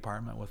philanthropy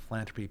department with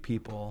philanthropy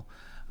people,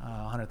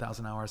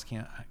 100,000 hours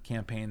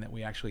campaign that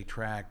we actually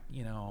track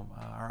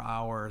our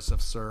hours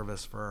of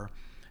service for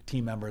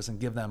team members and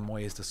give them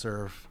ways to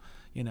serve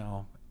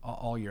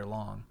all year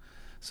long.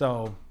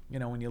 So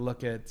when you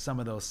look at some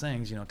of those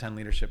things, 10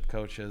 leadership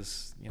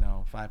coaches,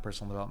 5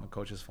 personal development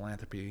coaches,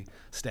 philanthropy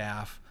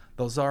staff,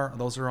 those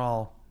are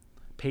all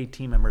paid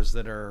team members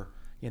that are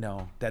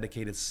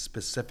dedicated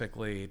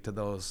specifically to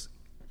those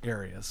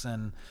areas.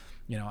 And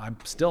I'm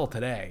still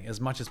today,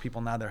 as much as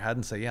people nod their head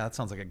and say, yeah, that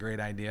sounds like a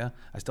great idea,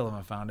 I still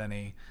haven't found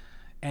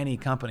any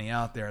company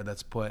out there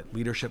that's put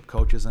leadership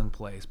coaches in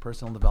place,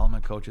 personal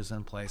development coaches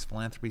in place,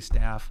 philanthropy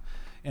staff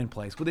in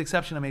place, with the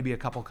exception of maybe a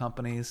couple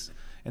companies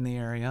in the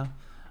area.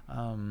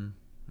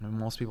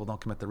 Most people don't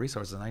commit the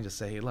resources, and I just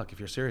say, hey, look, if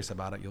you're serious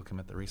about it, you'll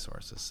commit the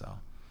resources.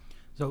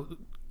 So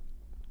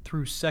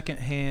through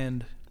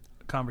secondhand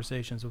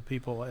conversations with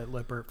people at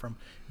Lippert, from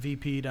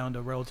VP down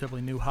to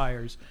relatively new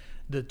hires,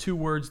 the two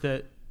words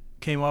that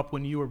came up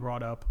when you were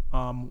brought up,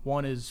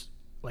 one is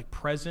like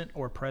present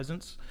or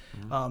presence.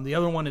 Mm-hmm. The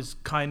other one is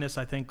kindness.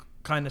 I think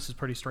kindness is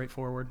pretty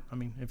straightforward. I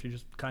mean, if you're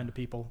just kind to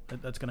people,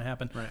 that's going to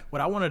happen. Right.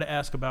 What I wanted to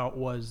ask about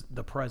was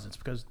the presence,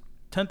 because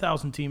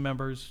 10,000 team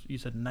members, you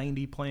said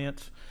 90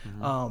 plants.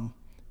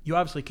 You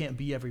obviously can't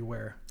be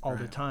everywhere all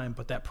the time,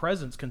 but that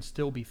presence can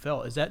still be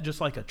felt. Is that just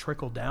like a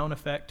trickle down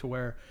effect to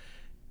where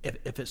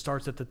if it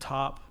starts at the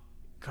top,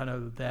 kind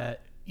of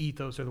that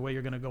ethos or the way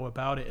you're going to go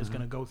about it is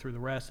going to go through the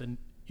rest, and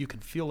you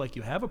can feel like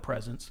you have a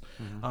presence,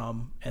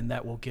 and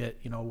that will get,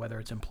 whether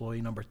it's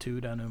employee number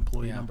 2 down to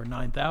employee number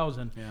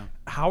 9,000. Yeah.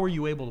 How are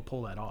you able to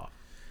pull that off?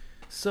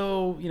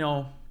 So,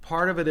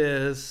 part of it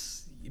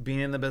is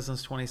being in the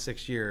business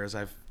 26 years.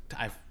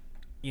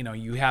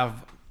 You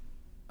have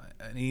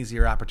an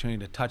easier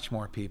opportunity to touch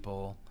more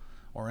people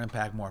or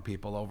impact more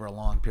people over a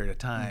long period of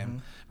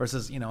time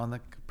versus, and the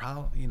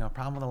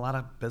problem with a lot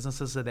of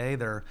businesses today,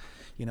 they're,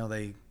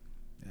 a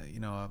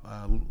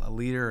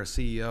leader, a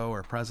CEO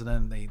or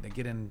president, they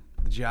get in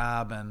the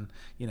job and,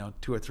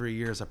 2 or 3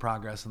 years of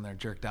progress and they're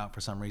jerked out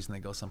for some reason. They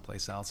go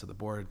someplace else or the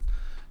board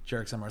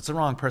jerks them, or it's the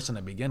wrong person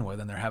to begin with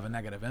and they have a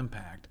negative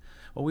impact.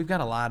 Well, we've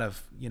got a lot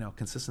of,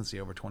 consistency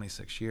over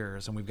 26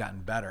 years and we've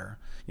gotten better.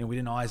 We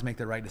didn't always make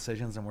the right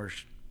decisions and we're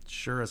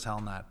sure as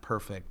hell not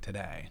perfect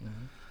today.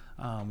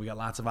 We got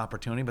lots of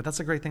opportunity, but that's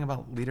a great thing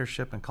about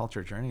leadership and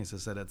culture journeys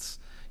is that it's,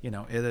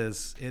 it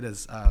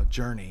is a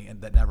journey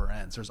that never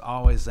ends. There's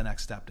always the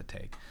next step to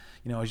take.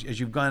 As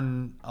you've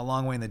gone a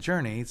long way in the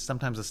journey,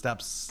 sometimes the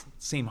steps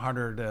seem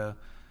harder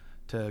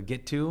to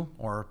get to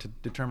or to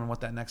determine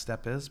what that next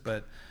step is.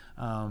 But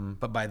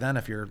by then,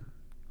 if you're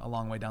a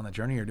long way down the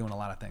journey, you're doing a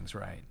lot of things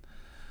right.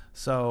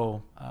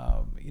 So,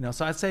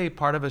 so I'd say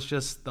part of it's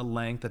just the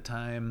length of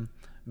time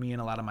me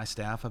and a lot of my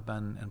staff have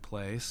been in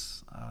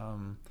place.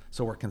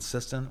 So we're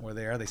consistent. We're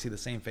there. They see the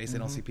same face. They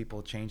don't see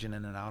people changing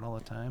in and out all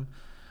the time.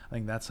 I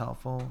think that's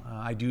helpful.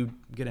 I do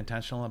get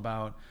intentional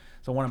about.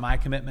 So one of my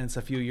commitments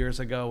a few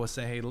years ago was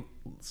say, hey,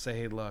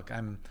 look,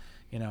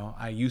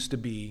 I used to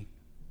be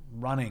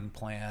running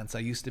plants. I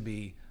used to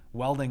be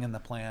welding in the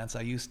plants.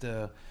 I used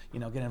to,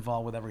 get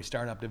involved with every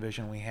startup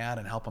division we had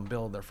and help them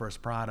build their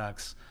first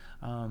products.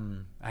 I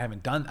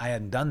hadn't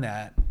done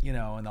that,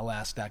 in the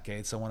last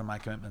decade. So one of my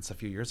commitments a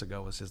few years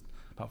ago was just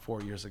about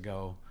 4 years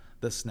ago,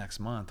 this next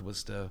month,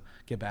 was to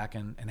get back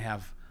and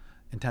have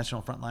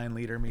intentional frontline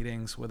leader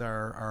meetings with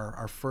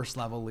our first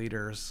level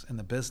leaders in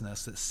the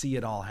business that see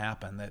it all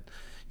happen. That,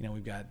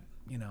 we've got,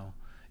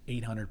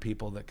 800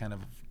 people that kind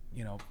of,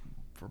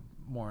 for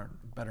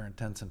better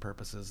intents and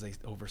purposes, they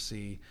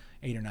oversee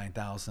 8,000 or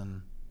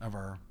 9,000 of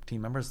our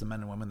team members, the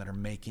men and women that are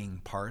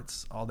making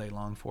parts all day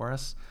long for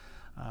us.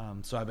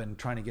 So I've been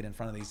trying to get in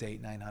front of these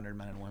 800-900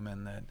 men and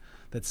women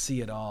that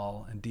see it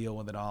all and deal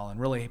with it all and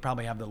really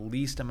probably have the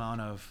least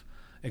amount of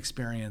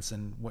experience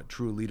in what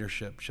true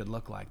leadership should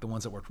look like. The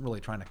ones that we're really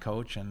trying to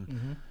coach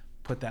and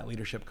put that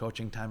leadership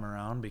coaching time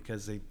around,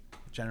 because they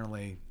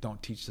generally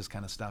don't teach this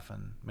kind of stuff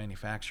in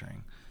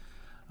manufacturing.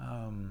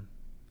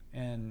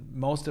 And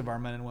most of our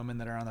men and women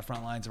that are on the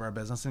front lines of our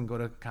business and go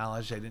to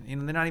college, they're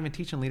not even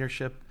teaching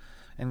leadership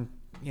in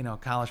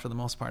college for the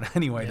most part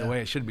anyway, the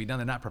way it should be done.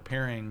 They're not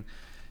preparing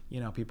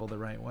people the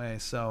right way.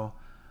 So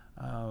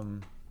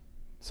what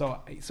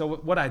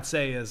I'd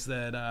say is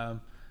that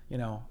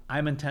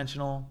I'm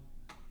intentional,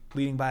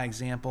 leading by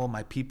example.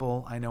 My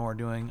people I know are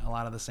doing a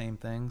lot of the same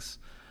things.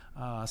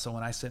 So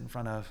when I sat in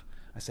front of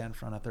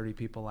 30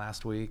 people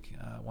last week,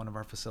 one of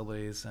our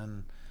facilities,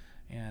 and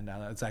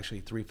it's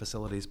actually 3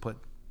 facilities put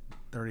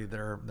 30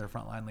 their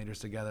frontline leaders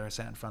together. I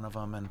sat in front of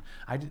them and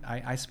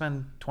I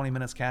spend 20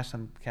 minutes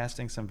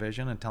casting some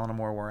vision and telling them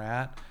where we're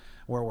at,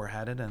 where we're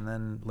headed, and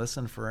then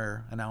listen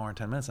for an hour and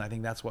 10 minutes. And I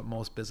think that's what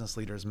most business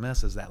leaders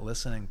miss, is that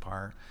listening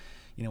part.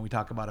 We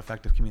talk about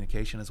effective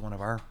communication as one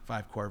of our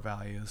 5 core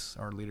values,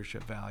 or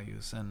leadership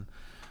values, and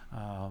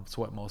it's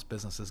what most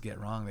businesses get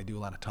wrong. They do a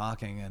lot of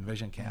talking and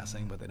vision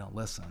casting, but they don't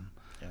listen.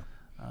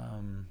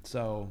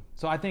 So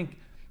I think,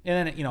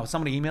 and then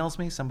somebody emails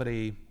me.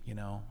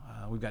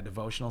 We've got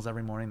devotionals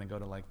every morning that go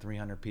to like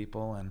 300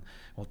 people, and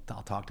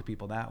I'll talk to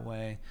people that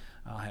way.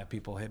 I'll have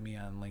people hit me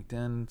on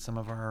LinkedIn, some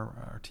of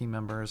our team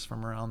members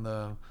from around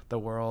the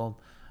world.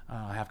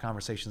 Have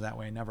conversations that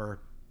way. Never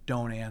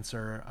don't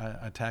answer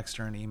a text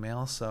or an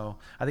email. So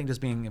I think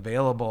just being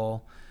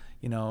available,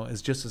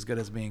 is just as good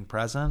as being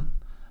present,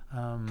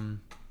 and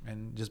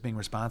just being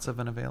responsive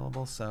and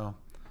available. So I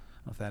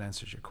don't know if that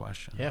answers your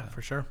question. Yeah,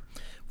 for sure.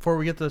 Before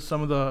we get to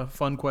some of the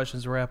fun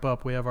questions to wrap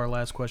up, we have our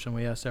last question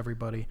we asked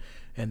everybody.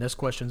 And this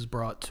question is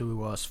brought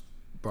to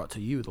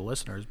you, the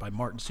listeners, by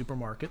Martin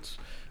Supermarkets.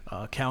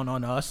 Count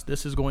on us.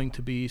 This is going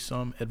to be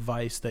some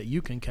advice that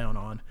you can count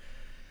on.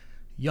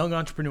 Young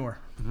entrepreneur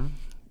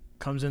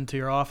comes into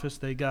your office.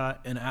 They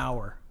got an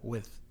hour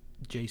with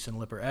Jason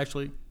Lippert.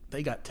 Actually,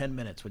 they got 10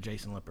 minutes with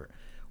Jason Lippert.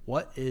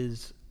 What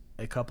is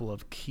a couple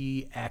of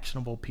key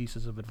actionable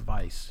pieces of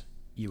advice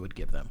you would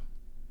give them?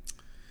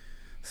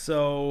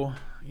 So,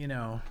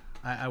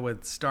 I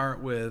would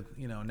start with,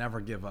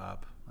 never give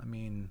up. I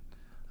mean,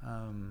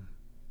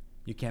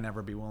 you can't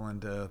ever be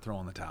willing to throw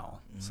in the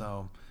towel.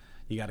 So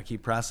you got to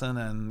keep pressing,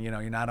 and,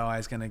 you're not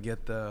always going to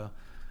get the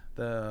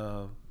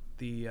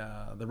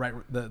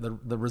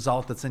the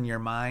result that's in your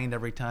mind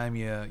every time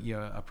you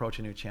approach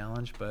a new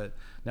challenge, but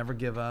never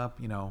give up.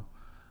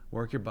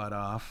 Work your butt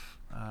off.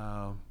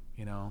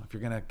 If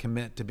you're going to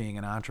commit to being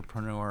an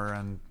entrepreneur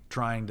and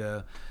trying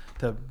to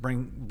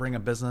bring a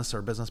business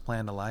or business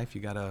plan to life,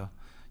 you gotta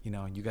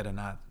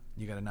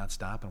not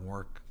stop and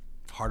work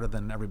harder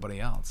than everybody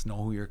else.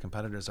 Know who your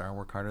competitors are,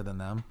 work harder than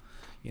them.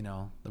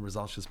 The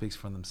results should speak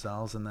for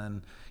themselves. And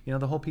then,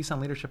 the whole piece on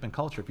leadership and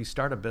culture. If you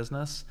start a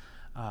business,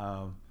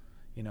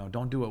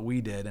 don't do what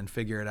we did and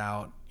figure it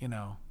out,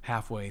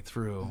 halfway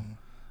through.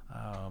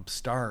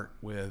 Start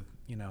with,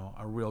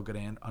 a real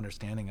good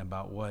understanding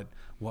about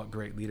what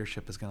great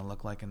leadership is going to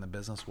look like in the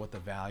business, what the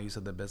values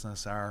of the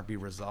business are. Be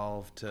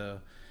resolved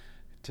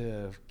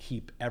to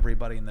keep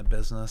everybody in the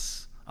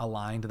business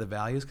aligned to the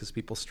values, because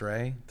people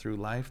stray through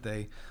life.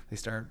 They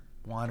start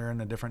wandering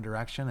in a different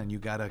direction, and you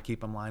got to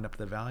keep them lined up to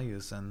the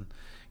values. And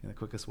the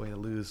quickest way to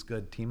lose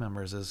good team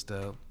members is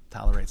to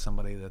tolerate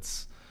somebody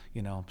that's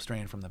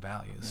straying from the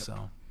values. Yep.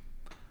 So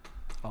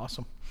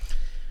awesome.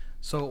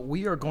 So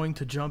we are going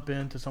to jump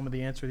into some of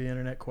the answer the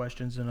internet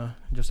questions and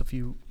just a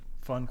few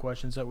fun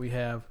questions that we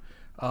have.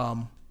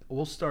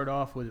 We'll start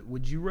off with,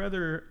 would you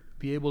rather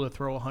be able to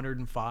throw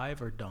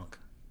 105 or dunk?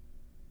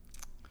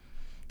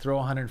 Throw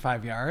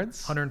 105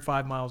 yards?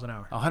 105 miles an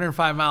hour.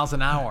 105 miles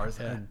an hour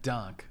Yeah. and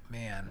dunk.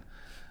 Man.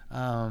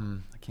 I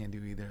can't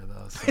do either of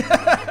those. So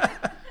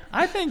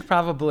I think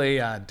probably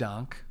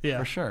dunk. Yeah.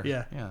 For sure.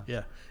 Yeah.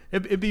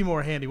 It'd be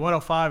more handy.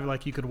 105,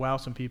 like you could wow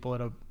some people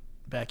at a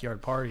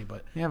backyard party,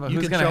 but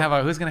who's gonna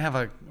have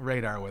a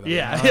radar with them?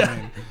 Yeah. I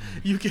mean,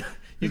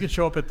 you can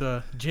show up at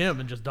the gym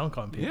and just dunk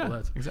on people.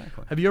 Yeah,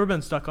 exactly. Have you ever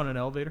been stuck on an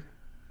elevator?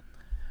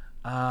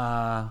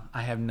 I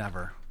have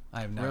never.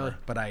 Really?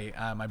 But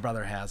my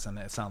brother has, and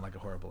it sounded like a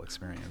horrible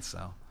experience.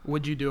 So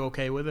would you do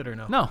okay with it or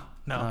no? No.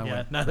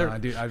 Neither.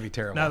 I'd be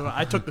terrible. No,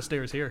 I took the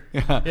stairs here.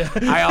 Yeah.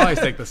 I always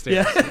take the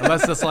stairs. Yeah.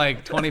 Unless it's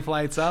like 20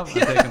 flights up, I'm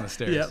taking the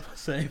stairs. Yep,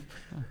 same.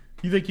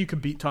 You think you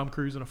could beat Tom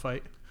Cruise in a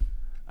fight?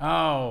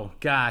 Oh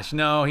gosh,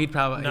 no. He'd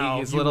probably. No,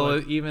 he's you little.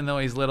 would. Even though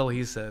he's little,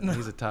 he's a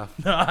tough,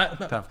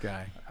 tough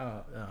guy.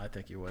 No, I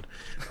think you would.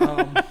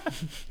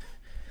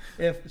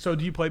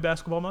 Do you play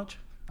basketball much?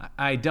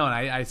 I don't.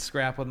 I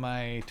scrap with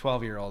my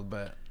 12-year-old,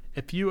 but.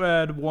 If you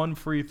had one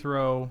free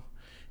throw,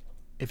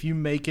 if you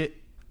make it,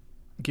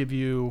 give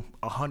you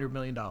 $100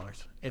 million.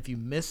 If you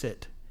miss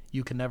it,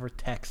 you can never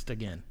text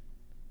again.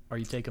 Are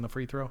you taking the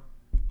free throw?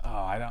 Oh,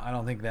 I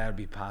don't think that would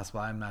be possible.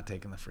 I'm not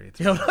taking the free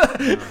throw.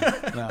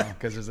 No,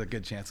 because there's a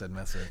good chance I'd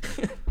miss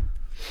it.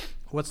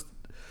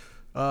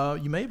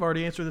 You may have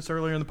already answered this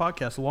earlier in the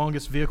podcast. The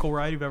longest vehicle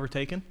ride you've ever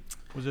taken?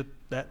 Was it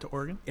that to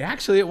Oregon?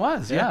 Actually, it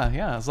was. Yeah.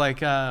 It was like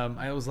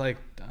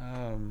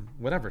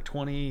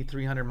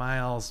 2,300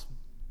 miles.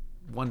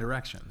 One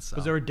direction. So.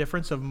 Was there a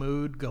difference of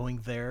mood going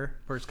there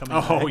versus coming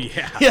back? Oh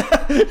yeah.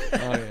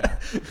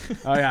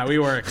 Oh yeah. We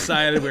were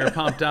excited. We were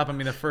pumped up. I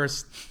mean, the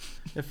first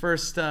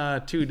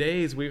 2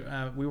 days we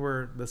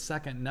were, the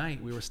second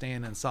night we were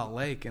staying in Salt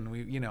Lake, and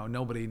we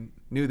nobody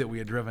knew that we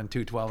had driven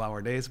 2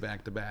 12-hour days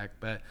back to back.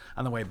 But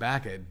on the way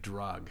back, it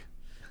drug.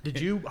 Did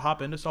you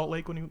hop into Salt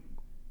Lake when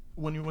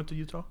you went to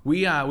Utah?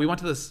 We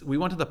went to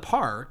the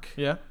park.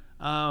 Yeah.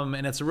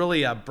 And it's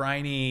really a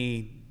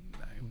briny,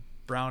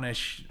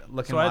 brownish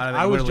looking So water.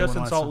 I was just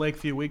in Salt Lake a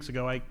few weeks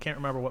ago. I can't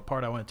remember what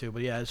part I went to,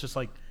 but yeah, it's just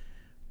like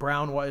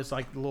brown. It's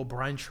like little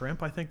brine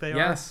shrimp, I think they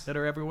are, that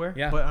are everywhere.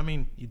 Yeah. But I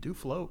mean, you do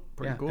float.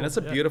 Pretty cool. And it's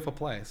a beautiful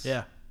place.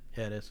 Yeah,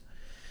 it is.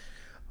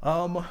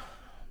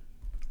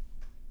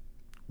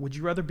 Would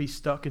you rather be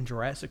stuck in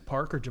Jurassic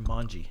Park or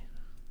Jumanji?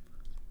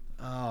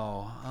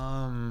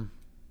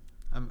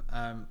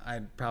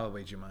 I'd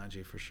probably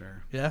Jumanji for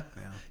sure. Yeah?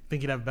 Yeah.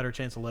 Think you'd have a better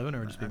chance of living,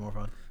 or just be more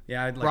fun?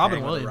 Yeah, I'd like Robin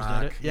to hang with Williams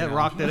Rock, did it. Yeah, you know.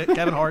 Rock did it.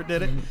 Kevin Hart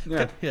did it.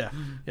 Yeah.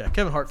 Yeah.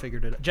 Kevin Hart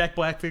figured it out. Jack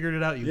Black figured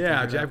it out.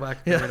 Jack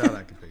Black figured it out.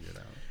 I can figure it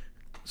out.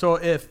 So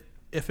if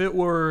it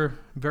were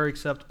very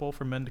acceptable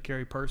for men to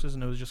carry purses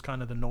and it was just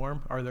kind of the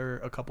norm, are there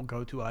a couple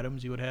go-to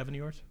items you would have in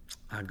yours?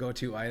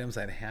 Go-to items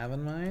I'd have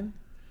in mind?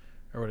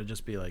 Or would it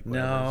just be like No,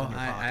 in your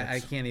I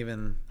pockets? can't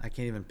even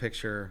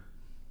picture.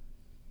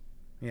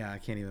 Yeah, I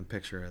can't even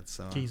picture it.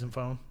 So Keys and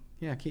phone.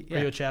 Yeah, Are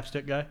you a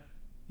chapstick guy?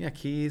 Yeah,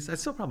 keys. I'd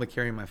still probably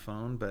carry my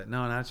phone, but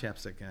no, not a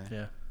chapstick guy.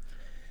 Yeah.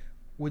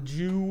 Would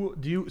you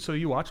so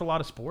you watch a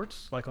lot of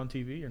sports, like on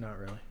TV, or not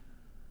really?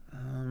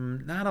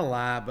 Not a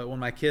lot, but when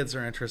my kids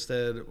are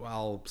interested,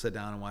 I'll sit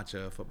down and watch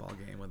a football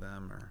game with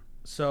them. Or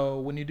So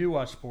when you do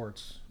watch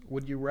sports,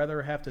 would you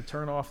rather have to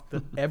turn off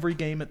every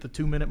game at the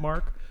 2-minute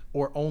mark,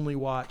 or only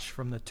watch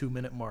from the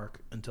 2-minute mark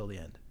until the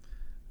end?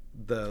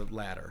 The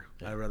latter.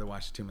 Yeah. I'd rather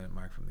watch the 2-minute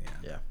mark from the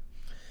end. Yeah.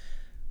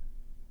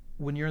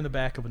 When you're in the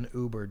back of an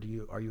Uber,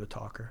 are you a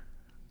talker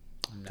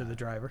to the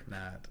driver?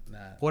 Not.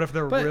 What if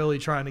they're really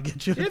trying to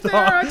get you to If talk? they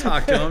are, I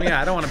talk to them. Yeah,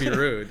 I don't want to be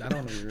rude.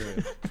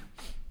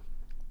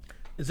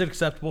 Is it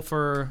acceptable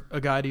for a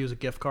guy to use a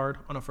gift card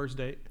on a first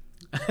date?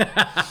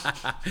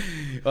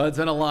 Well, it's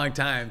been a long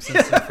time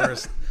since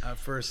the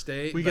first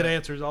date. We get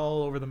answers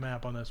all over the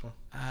map on this one.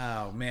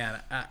 Oh man,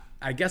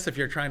 I guess if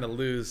you're trying to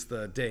lose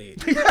the date,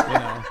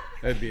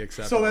 that'd be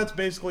acceptable. So that's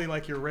basically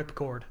like your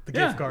ripcord, the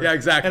gift card. Yeah,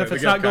 exactly. And if the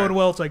it's gift not going card.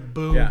 well, it's like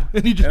boom, Yeah.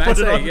 and you just And put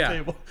I it say, on the yeah.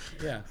 table.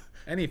 Yeah.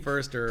 Any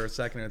first or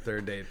second or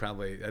third date,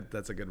 probably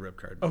that's a good rip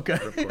card. Okay.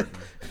 Ripcord.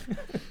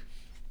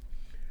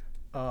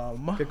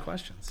 Good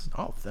questions.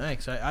 Oh,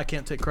 thanks. I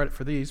can't take credit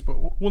for these,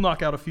 but we'll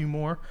knock out a few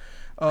more.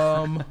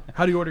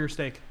 How do you order your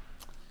steak?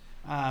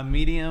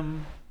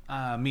 Medium.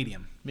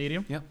 Medium?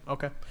 Yep.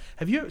 Okay.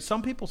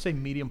 Some people say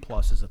medium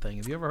plus is a thing.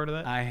 Have you ever heard of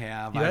that? I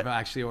have. You I've had-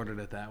 actually ordered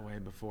it that way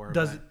before.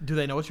 Do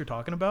they know what you're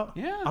talking about?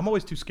 Yeah. I'm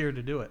always too scared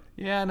to do it.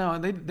 Yeah, no,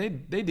 they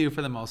do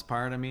for the most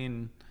part. I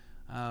mean,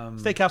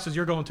 Steakhouses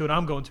you're going to and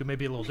I'm going to may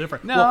be a little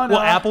different. No, Will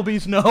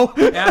Applebee's know?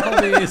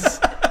 Applebee's.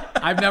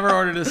 I've never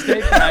ordered a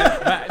steak,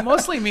 but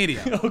mostly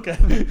medium.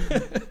 Okay.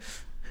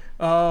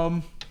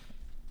 I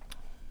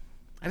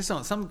just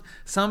don't.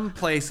 Some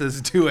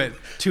places do it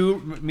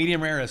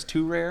medium rare is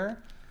too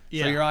rare.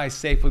 Yeah. So you're always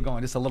safe with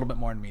going just a little bit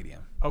more in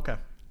medium. Okay.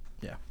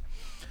 Yeah.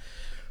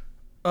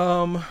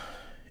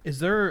 Is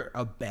there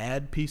a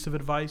bad piece of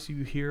advice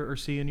you hear or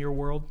see in your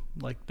world,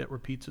 like that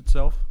repeats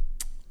itself?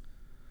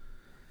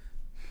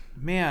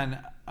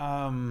 Man,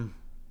 I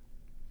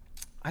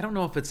don't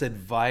know if it's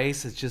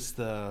advice. It's just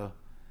there's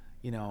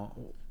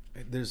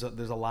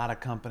a lot of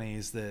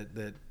companies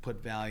that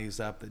put values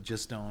up that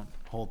just don't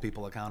hold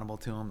people accountable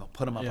to them. They'll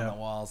put them up on the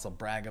walls. They'll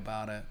brag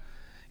about it.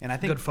 And I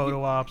think Good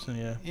photo ops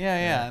and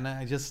yeah. And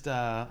I just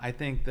I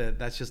think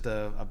that's just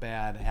a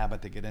bad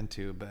habit to get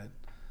into. But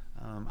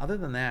other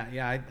than that,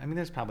 yeah, I mean,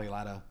 there's probably a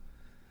lot of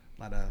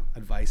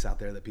advice out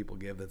there that people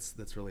give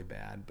that's really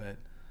bad. But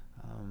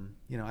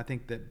I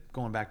think that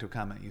going back to a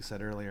comment you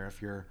said earlier, if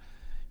you're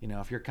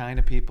kind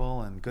to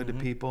people and good to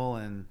people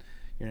and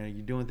you're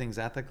doing things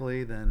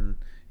ethically, then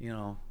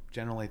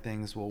generally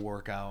things will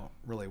work out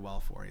really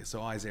well for you. So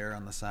always err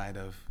on the side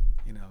of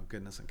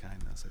goodness and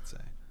kindness, I'd say.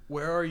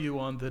 Where are you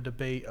on the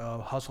debate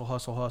of hustle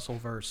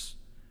versus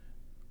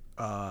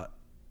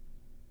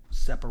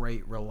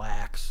separate,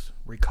 relax,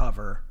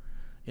 recover?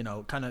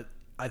 Kind of.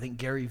 I think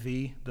Gary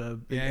Vee, the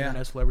big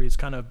internet celebrity, has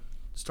kind of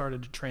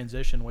started to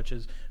transition, which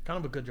is kind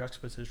of a good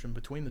juxtaposition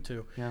between the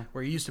two. Yeah.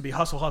 Where it used to be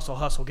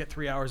hustle, get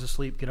 3 hours of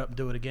sleep, get up and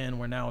do it again.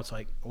 Where now it's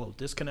like, well,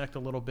 disconnect a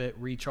little bit,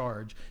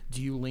 recharge.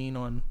 Do you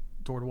lean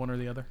toward one or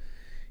the other?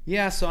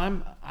 Yeah, so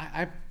I'm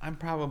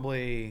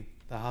probably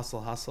the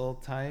hustle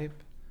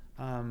type,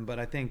 but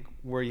I think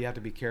where you have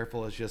to be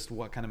careful is just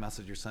what kind of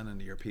message you're sending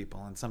to your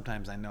people. And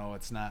sometimes I know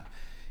it's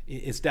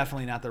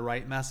definitely not the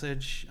right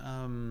message.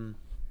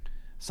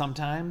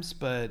 Sometimes,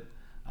 but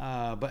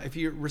if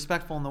you're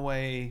respectful in the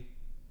way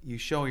you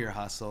show your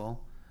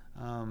hustle,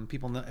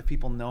 if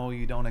people know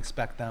you don't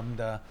expect them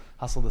to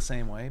hustle the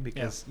same way,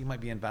 because you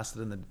might be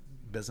invested in the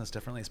business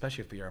differently,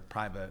 especially if you're a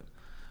private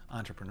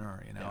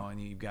entrepreneur,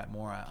 and you've got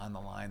more on the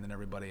line than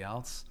everybody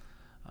else.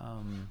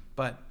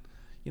 But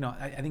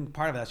I think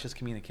part of that's just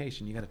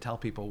communication. You got to tell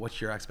people what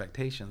your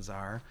expectations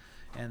are,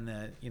 and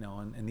that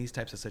in these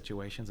types of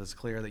situations, it's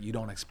clear that you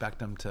don't expect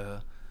them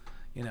to,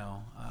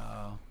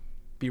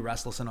 be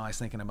restless and always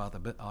be thinking about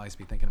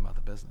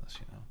the business.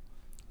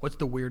 What's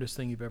the weirdest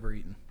thing you've ever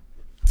eaten?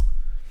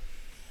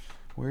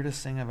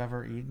 Weirdest thing I've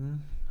ever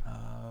eaten?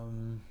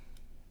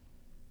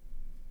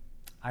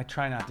 I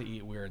try not to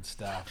eat weird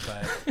stuff,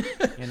 but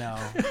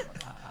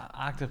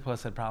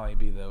octopus would probably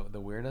be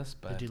the weirdest.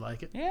 But did you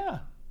like it? Yeah,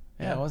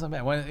 it wasn't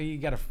bad. Well, you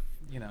gotta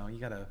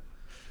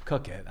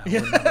cook it. I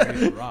would never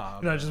eat it raw.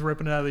 You're not just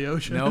ripping it out of the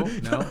ocean. No.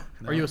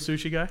 Are you a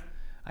sushi guy?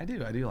 I do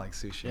like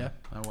sushi. Yeah.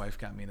 My wife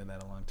got me into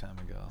that a long time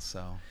ago.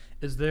 So,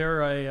 is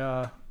there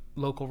a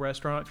local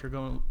restaurant if you're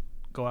going to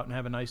go out and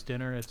have a nice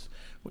dinner? It's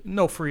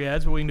no free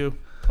ads, but we can do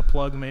a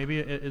plug maybe.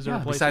 Is there a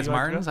place besides that you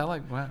Martin's?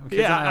 like to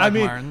go? I like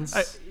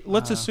Martin's.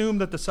 Let's assume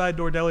that the side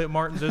door deli at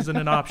Martin's isn't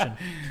an option.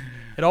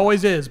 It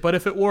always is, but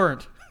if it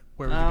weren't,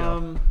 where would you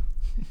go?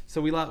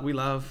 So we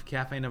love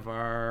Cafe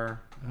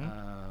Navarre.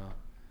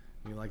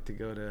 We like to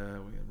go to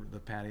the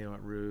patio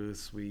at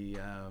Ruth's. We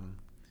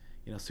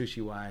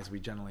sushi wise, we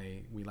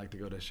like to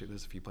go to.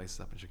 There's a few places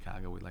up in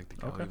Chicago we like to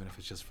go, even if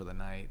it's just for the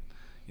night.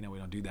 We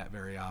don't do that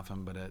very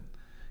often, but the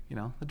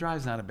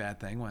drive's not a bad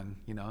thing when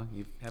you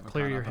haven't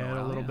clear your head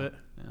a little bit.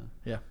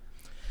 Yeah.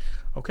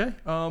 Okay.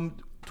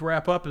 To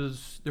wrap up,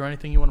 is there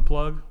anything you want to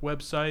plug?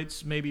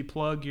 Websites? Maybe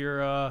plug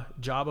your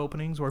job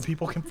openings where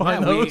people can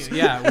find those.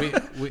 We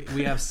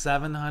have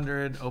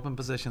 700 open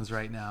positions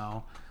right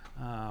now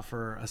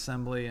for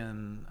assembly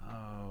and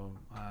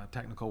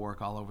technical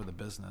work all over the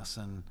business,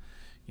 and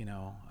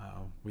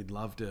we'd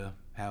love to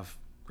have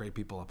great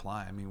people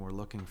apply. I mean, we're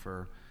looking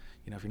for,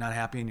 if you're not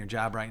happy in your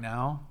job right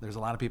now, there's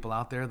a lot of people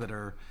out there that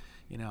are,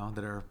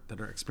 that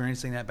are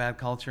experiencing that bad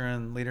culture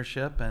and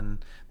leadership,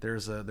 and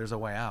there's a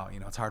way out.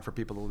 It's hard for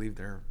people to leave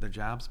their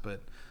jobs,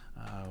 but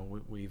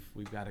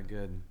we've got a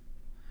good.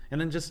 And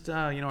then just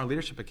our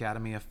Leadership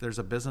Academy. If there's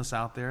a business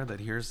out there that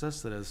hears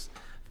this that is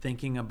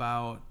thinking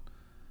about,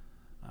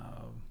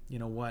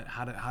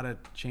 how to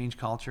change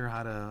culture,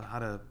 how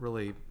to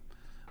really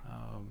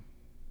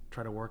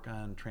try to work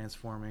on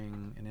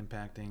transforming and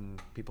impacting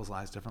people's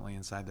lives differently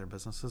inside their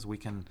businesses, we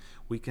can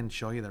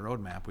show you the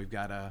roadmap. We've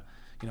got a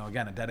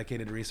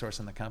dedicated resource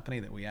in the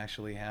company that we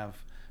actually have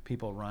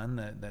people run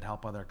that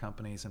help other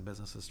companies and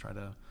businesses try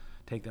to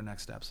take their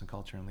next steps in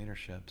culture and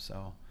leadership.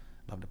 So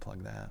I'd love to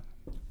plug that.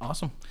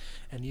 Awesome.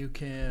 And you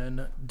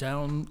can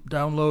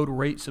download,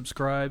 rate,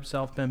 subscribe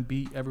South Bend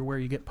Beat everywhere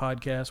you get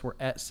podcasts. We're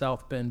at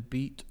South Bend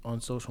Beat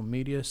on social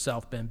media.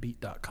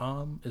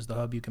 SouthBendBeat.com is the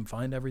hub you can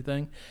find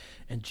everything.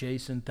 And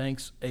Jason,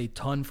 thanks a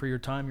ton for your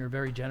time. You're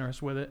very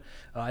generous with it.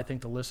 I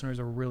think the listeners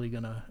are really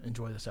going to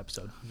enjoy this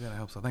episode. Yeah, I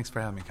hope so. Thanks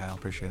for having me, Kyle.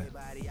 Appreciate it.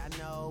 I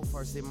know,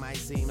 first it might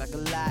seem like a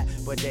lot,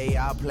 but they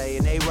all play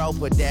and they roll,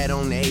 put that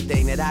on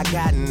everything that I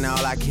got, and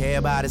all I care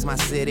about is my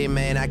city,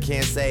 man. I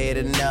can't say it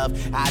enough.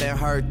 I done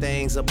heard things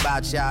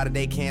about y'all that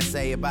they can't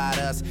say about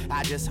us.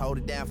 I just hold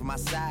it down for my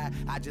side.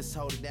 I just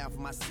hold it down for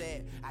my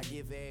set. I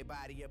give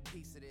everybody a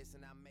piece of this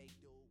and I make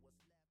do what's left.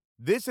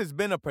 This has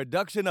been a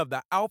production of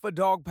the Alpha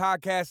Dog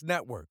Podcast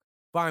Network.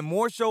 Find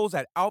more shows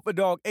at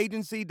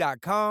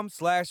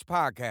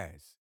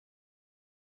alphadogagency.com/podcast.